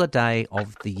particular day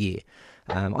of the year?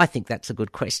 I think that's a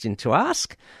good question to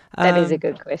ask. That is a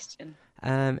good question.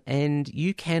 And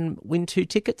you can win 2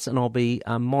 tickets, and I'll be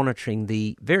monitoring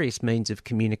the various means of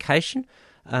communication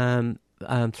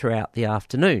throughout the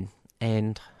afternoon,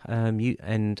 and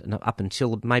up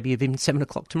until maybe even 7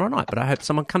 o'clock tomorrow night. But I hope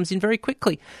someone comes in very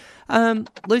quickly.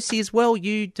 Lucy, as well,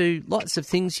 you do lots of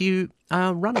things. You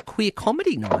run a queer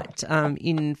comedy night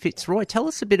in Fitzroy. Tell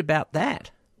us a bit about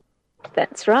that.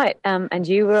 That's right. And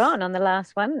you were on the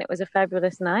last one. It was a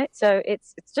fabulous night. So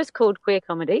it's just called Queer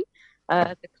Comedy.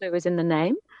 The clue is in the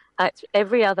name. It's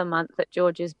every other month at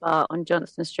George's Bar on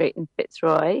Johnston Street in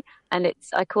Fitzroy, and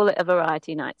I call it a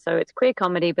variety night. So it's queer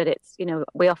comedy, but it's,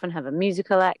 we often have a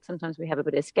musical act. Sometimes we have a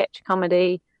bit of sketch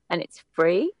comedy, and it's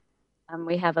free.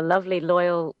 We have a lovely,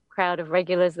 loyal crowd of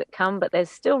regulars that come, but there's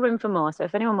still room for more. So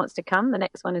if anyone wants to come, the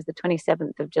next one is the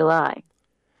 27th of July.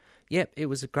 Yep, it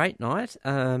was a great night,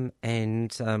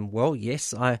 well,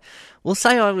 yes, I will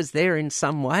say I was there in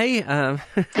some way.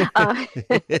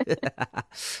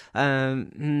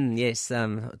 Yes,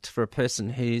 for a person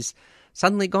who's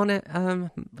suddenly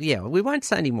gone, we won't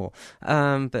say any more.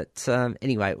 But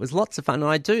anyway, it was lots of fun. And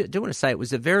I do want to say it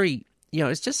was a very,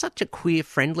 it's just such a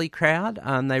queer-friendly crowd.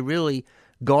 They really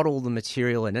got all the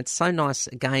material, and it's so nice,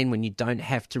 again, when you don't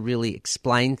have to really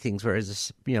explain things,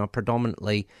 whereas, a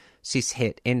predominantly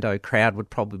cis-het endo crowd would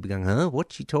probably be going,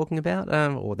 what's she talking about?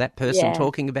 Or that person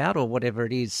talking about, or whatever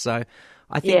it is. So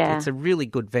I think it's a really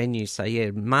good venue. So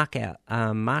mark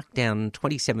down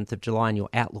 27th of July in your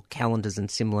Outlook calendars and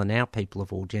similar now, people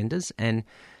of all genders, and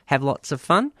have lots of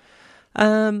fun.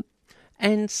 And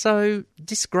so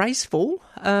Disgraceful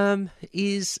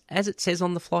is, as it says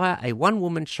on the flyer, a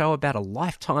one-woman show about a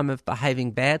lifetime of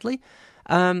behaving badly.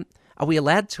 Are we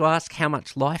allowed to ask how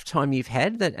much lifetime you've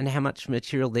had and how much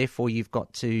material, therefore, you've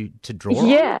got to draw on?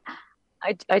 Yeah,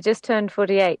 I just turned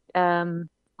 48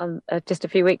 just a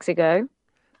few weeks ago.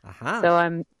 Uh-huh. So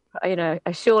I'm,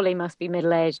 I surely must be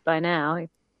middle-aged by now.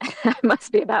 I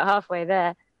must be about halfway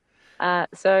there.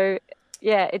 So,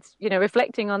 it's,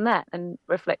 reflecting on that and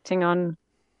reflecting on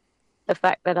the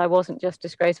fact that I wasn't just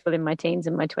disgraceful in my teens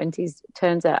and my 20s. It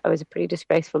turns out I was a pretty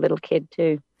disgraceful little kid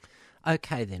too.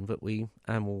 Okay, then, but will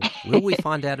we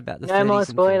find out about the 30s? No more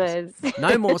spoilers.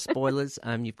 No more spoilers.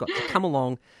 You've got to come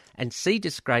along and see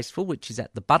Disgraceful, which is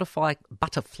at the Butterfly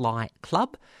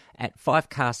Club at 5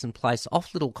 Carson Place,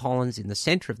 off Little Collins, in the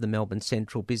centre of the Melbourne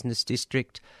Central Business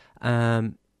District.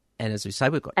 And as we say,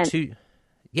 we've got 2.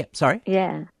 Yep, sorry.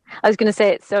 Yeah, I was going to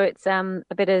say it's a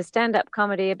bit of stand-up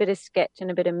comedy, a bit of sketch, and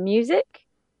a bit of music.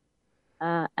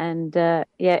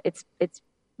 It's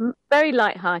very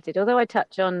light-hearted. Although I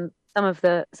touch on some of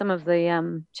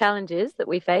the challenges that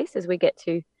we face as we get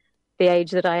to the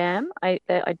age that I am, I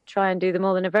try and do them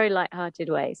all in a very light-hearted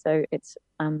way. So it's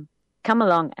come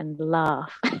along and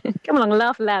laugh. Come along,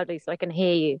 laugh loudly so I can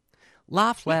hear you.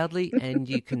 Laugh loudly, and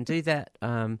you can do that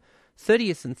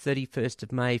 30th and 31st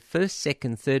of May, 1st,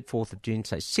 2nd, 3rd, 4th of June.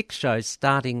 So 6 shows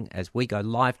starting as we go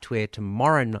live to air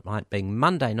tomorrow night, being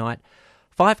Monday night.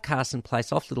 5 Carson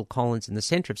Place, off Little Collins, in the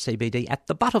centre of CBD at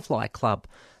the Butterfly Club.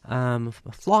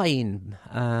 Fly in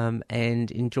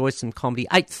and enjoy some comedy.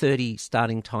 8:30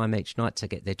 starting time each night, so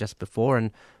get there just before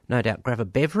and no doubt grab a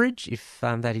beverage if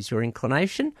that is your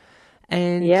inclination.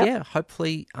 And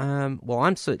hopefully,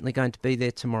 I'm certainly going to be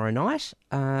there tomorrow night.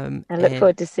 I look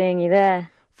forward to seeing you there.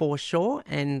 for sure,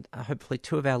 and hopefully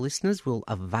 2 of our listeners will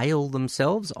avail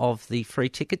themselves of the free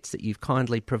tickets that you've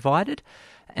kindly provided.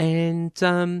 And,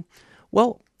 and I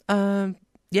want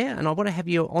to have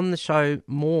you on the show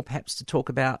more perhaps to talk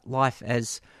about life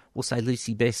as, we'll say,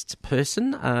 Lucy Best's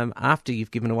person after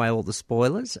you've given away all the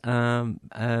spoilers,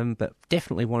 but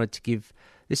definitely wanted to give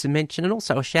this a mention, and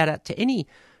also a shout-out to any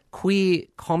queer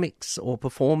comics or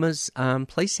performers.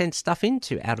 Please send stuff in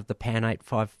to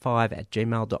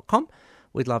outofthepan855@gmail.com.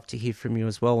 We'd love to hear from you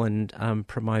as well and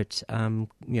promote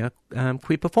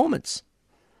queer performance.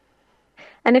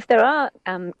 And if there are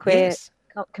queer Yes.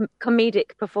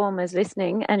 comedic performers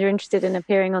listening and you're interested in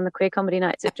appearing on the Queer Comedy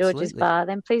Nights at George's Absolutely. Bar,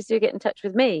 then please do get in touch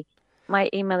with me. My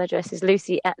email address is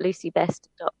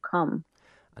lucy@lucybest.com.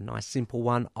 A nice simple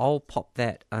one. I'll pop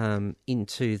that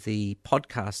into the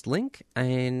podcast link,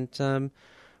 and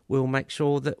we'll make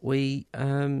sure that we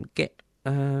get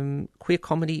queer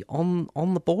comedy on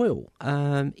the boil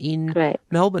in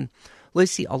Melbourne.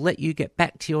 Lucy, I'll let you get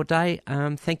back to your day.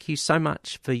 Thank you so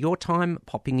much for your time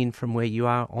popping in from where you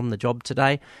are on the job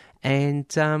today, and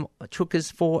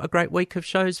chukas for a great week of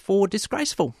shows for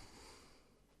Disgraceful.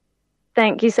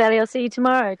 Thank you, Sally. I'll see you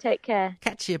tomorrow. Take care.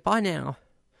 Catch you. Bye now.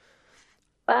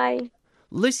 Bye.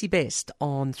 Lucy Best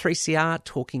on 3CR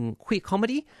talking queer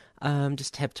comedy.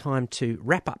 Just have time to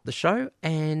wrap up the show,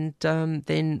 and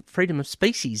then Freedom of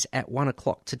Species at 1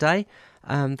 o'clock today.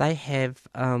 They have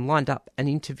lined up an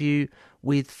interview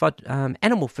with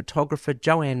animal photographer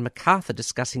Joanne MacArthur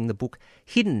discussing the book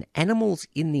Hidden Animals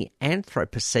in the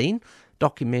Anthropocene,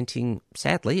 documenting,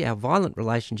 sadly, our violent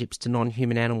relationships to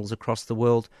non-human animals across the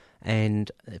world,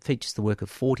 and it features the work of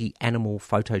 40 animal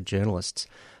photojournalists.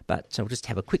 But I'll just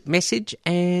have a quick message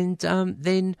and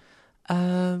then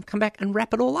come back and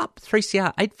wrap it all up.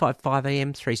 3CR 855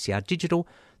 AM, 3CR Digital,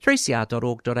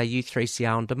 3cr.org.au,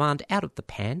 3CR On Demand, Out of the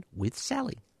Pan with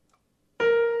Sally.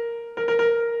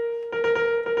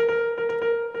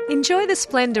 Enjoy the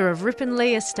splendour of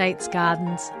Ripponlea Estates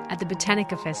Gardens at the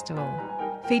Botanica Festival.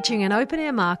 Featuring an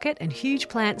open-air market and huge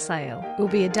plant sale, it will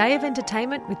be a day of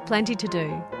entertainment with plenty to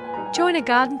do. Join a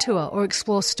garden tour or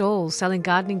explore stalls selling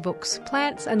gardening books,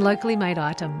 plants and locally made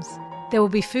items. There will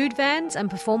be food vans and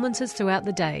performances throughout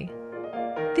the day.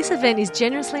 This event is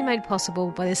generously made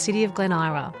possible by the City of Glen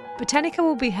Ira. Botanica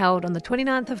will be held on the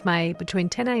 29th of May between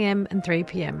 10 AM and 3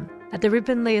 PM at the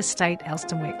Ripponlea Estate,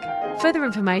 Elstonwick. Further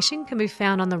information can be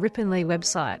found on the Ripponlea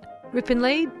website,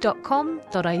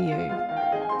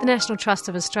 ripponlea.com.au. The National Trust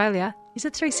of Australia is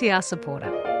a 3CR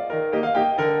supporter.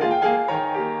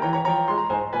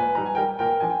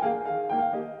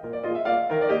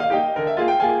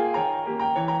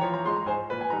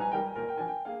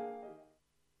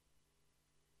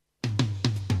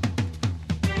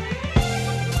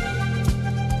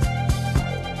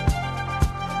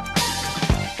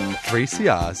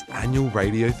 CR's annual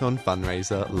Radiothon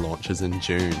fundraiser launches in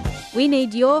June. We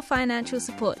need your financial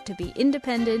support to be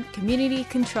independent,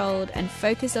 community-controlled and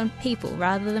focused on people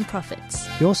rather than profits.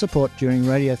 Your support during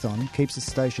Radiothon keeps the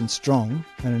station strong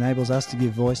and enables us to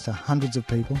give voice to hundreds of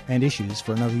people and issues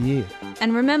for another year.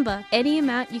 And remember, any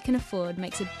amount you can afford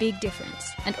makes a big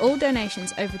difference, and all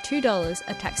donations over $2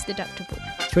 are tax deductible.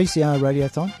 3CR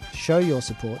Radiothon, show your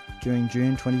support during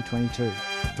June 2022.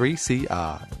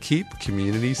 3CR, keep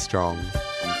community strong.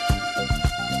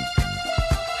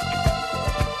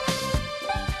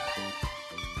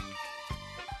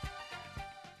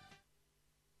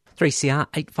 .3CR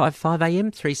 855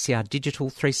 AM, 3CR Digital,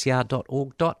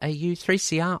 3cr.org.au,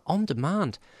 3CR On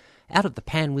Demand. Out of the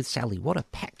Pan with Sally. What a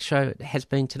packed show it has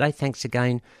been today. Thanks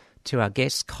again to our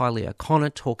guest, Kylie O'Connor,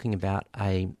 talking about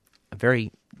a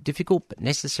very difficult but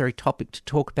necessary topic to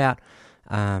talk about,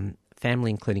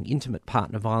 family, including intimate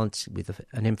partner violence, with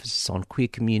an emphasis on queer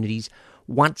communities.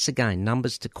 Once again,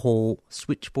 numbers to call,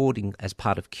 switchboarding as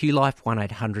part of QLife,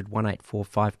 1800 184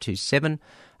 527.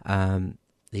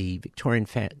 The Victorian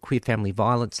Queer Family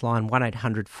Violence Line,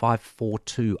 1800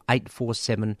 542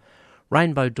 847.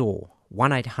 Rainbow Door,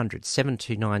 1800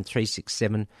 729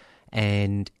 367.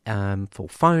 And for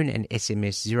phone and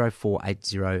SMS,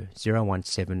 0480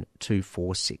 017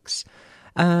 246.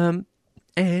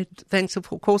 And thanks, of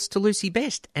course, to Lucy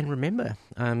Best. And remember,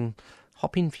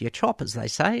 hop in for your chop, as they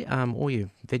say, or your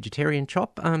vegetarian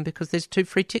chop, because there's 2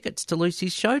 free tickets to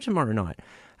Lucy's show tomorrow night.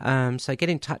 So get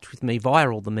in touch with me via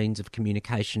all the means of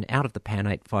communication, out of the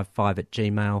pan855 at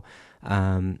Gmail.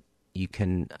 You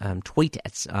can tweet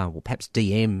at, or perhaps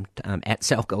DM at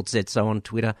Sal Gold ZSO on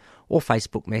Twitter, or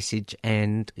Facebook message,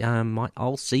 and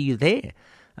I'll see you there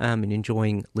and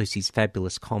enjoying Lucy's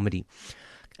fabulous comedy.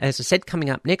 As I said,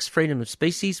 coming up next, Freedom of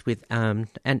Species with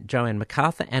Joanne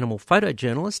MacArthur, animal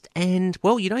photojournalist. And,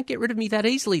 well, you don't get rid of me that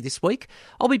easily this week.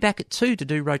 I'll be back at 2 to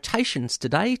do rotations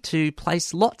today to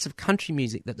place lots of country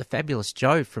music that the fabulous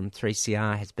Joe from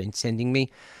 3CR has been sending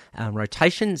me.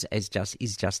 Rotations is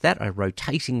just that, a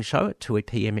rotating show at 2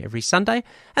 p.m. every Sunday,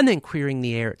 and then Queering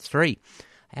the Air at 3.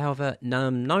 However,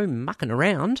 no mucking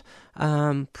around.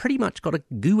 Pretty much got a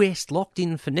GUEST locked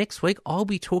in for next week. I'll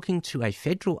be talking to a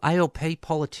federal ALP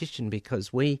politician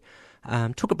because we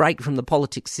took a break from the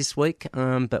politics this week,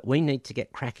 but we need to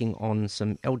get cracking on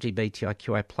some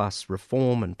LGBTIQA plus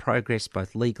reform and progress,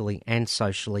 both legally and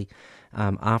socially,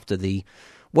 after the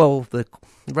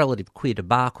relative queer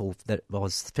debacle that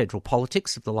was federal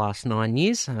politics of the last 9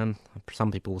 years.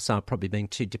 Some people will say I've probably been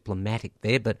too diplomatic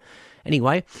there, but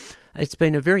anyway, it's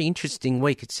been a very interesting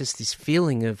week. It's just this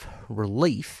feeling of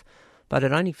relief, but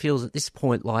it only feels at this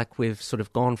point like we've sort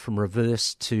of gone from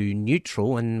reverse to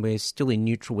neutral, and we're still in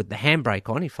neutral with the handbrake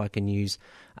on, if I can use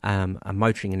a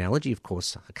motoring analogy. Of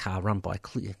course, a car run by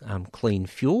clean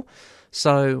fuel.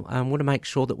 So I want to make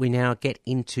sure that we now get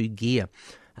into gear.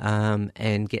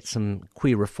 And get some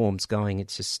queer reforms going.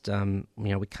 It's just,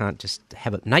 we can't just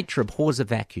have it. Nature abhors a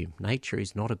vacuum. Nature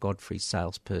is not a Godfrey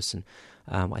salesperson,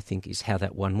 I think is how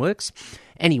that one works.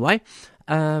 Anyway,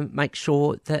 make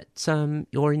sure that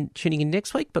you're tuning in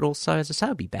next week, but also, as I say,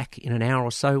 I'll be back in an hour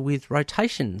or so with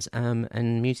rotations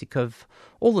and music of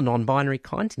all the non-binary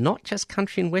kinds, not just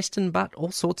country and western, but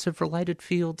all sorts of related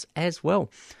fields as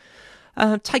well.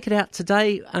 Take it out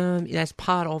today as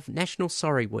part of National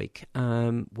Sorry Week,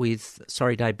 with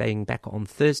Sorry Day being back on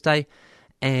Thursday,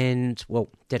 and, well,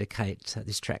 dedicate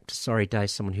this track to Sorry Day,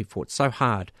 someone who fought so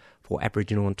hard for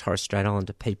Aboriginal and Torres Strait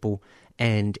Islander people,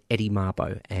 and Eddie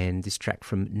Mabo, and this track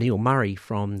from Neil Murray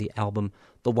from the album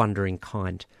The Wandering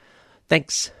Kind.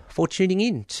 Thanks for tuning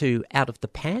in to Out of the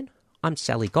Pan. I'm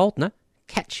Sally Goldner.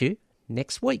 Catch you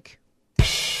next week.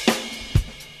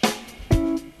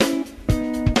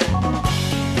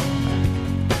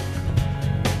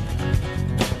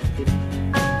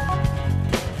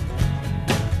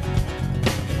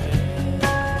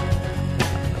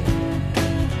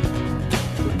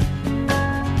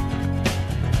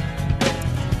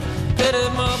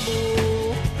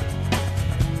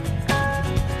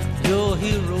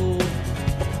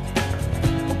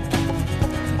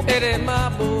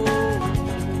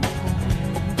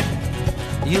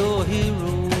 Your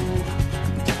hero.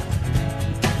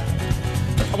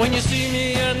 When you see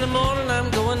me in the morning, I'm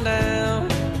going down.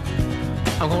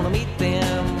 I'm gonna meet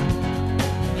them,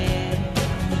 yeah.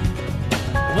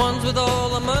 Ones with all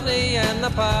the money and the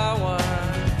power.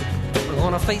 We're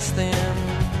gonna face them.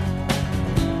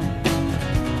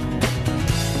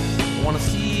 Wanna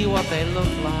see what they look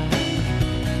like.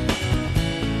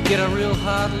 Get a real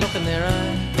hard look in their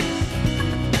eyes.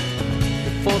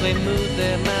 Before they move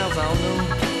their mouths, I'll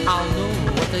know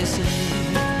what they say.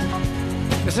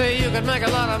 They say you could make a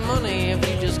lot of money if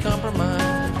you just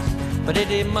compromise. But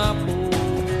Eddie Mabo,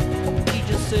 he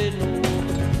just said no.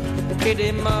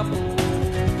 Eddie Mabo,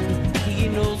 he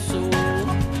knows so.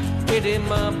 Eddie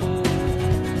Mabo,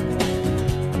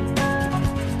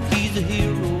 he's a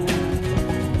hero.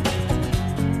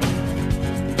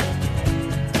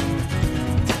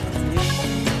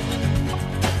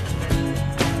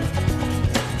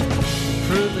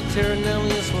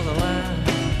 Tyrannelius was alive.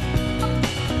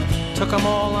 Took them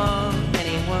all on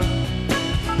anyone.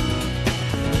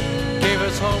 Gave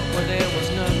us hope where there was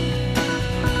none.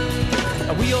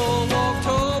 And we all walked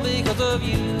home because of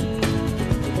you.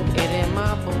 Eddie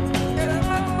Mabo,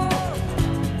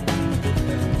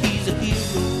 he's a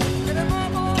hero.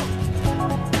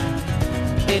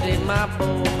 Eddie Mabo,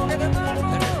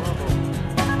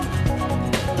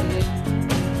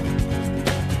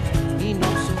 he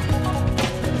knows so.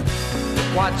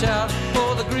 Watch out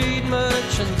for the greed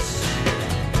merchants.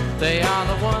 They are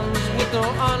the ones with no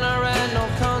honor and no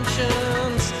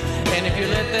conscience. And if you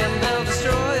let them, they'll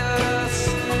destroy us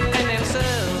and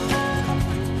themselves.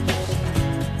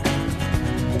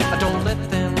 Don't let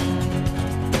them,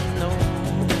 no.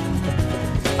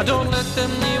 Don't let them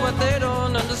do what they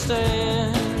don't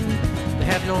understand. They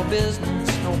have no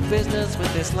business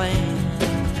with this land.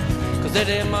 'Cause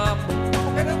Eddie Mabo,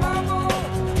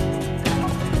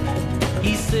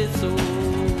 he said so.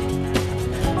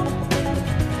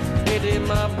 Eddie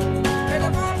Mabo,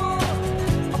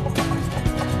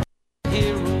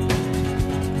 hero,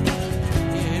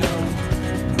 hero.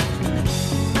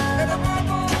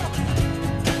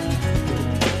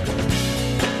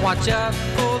 Watch out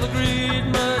for the greed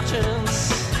merchants.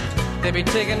 They be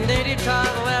taking native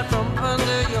title out from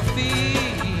under your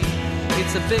feet.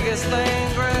 It's the biggest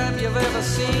land grab you've ever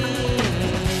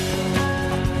seen.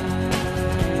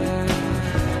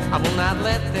 I will not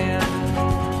let them.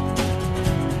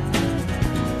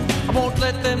 I won't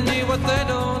let them do what they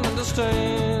don't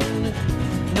understand.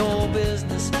 No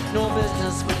business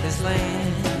with this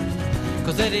land.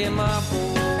 'Cause Eddie Mapo,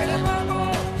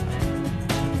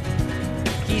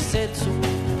 he said so.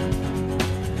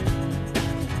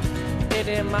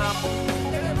 Eddie Mapo,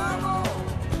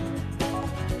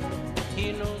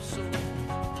 he knows so.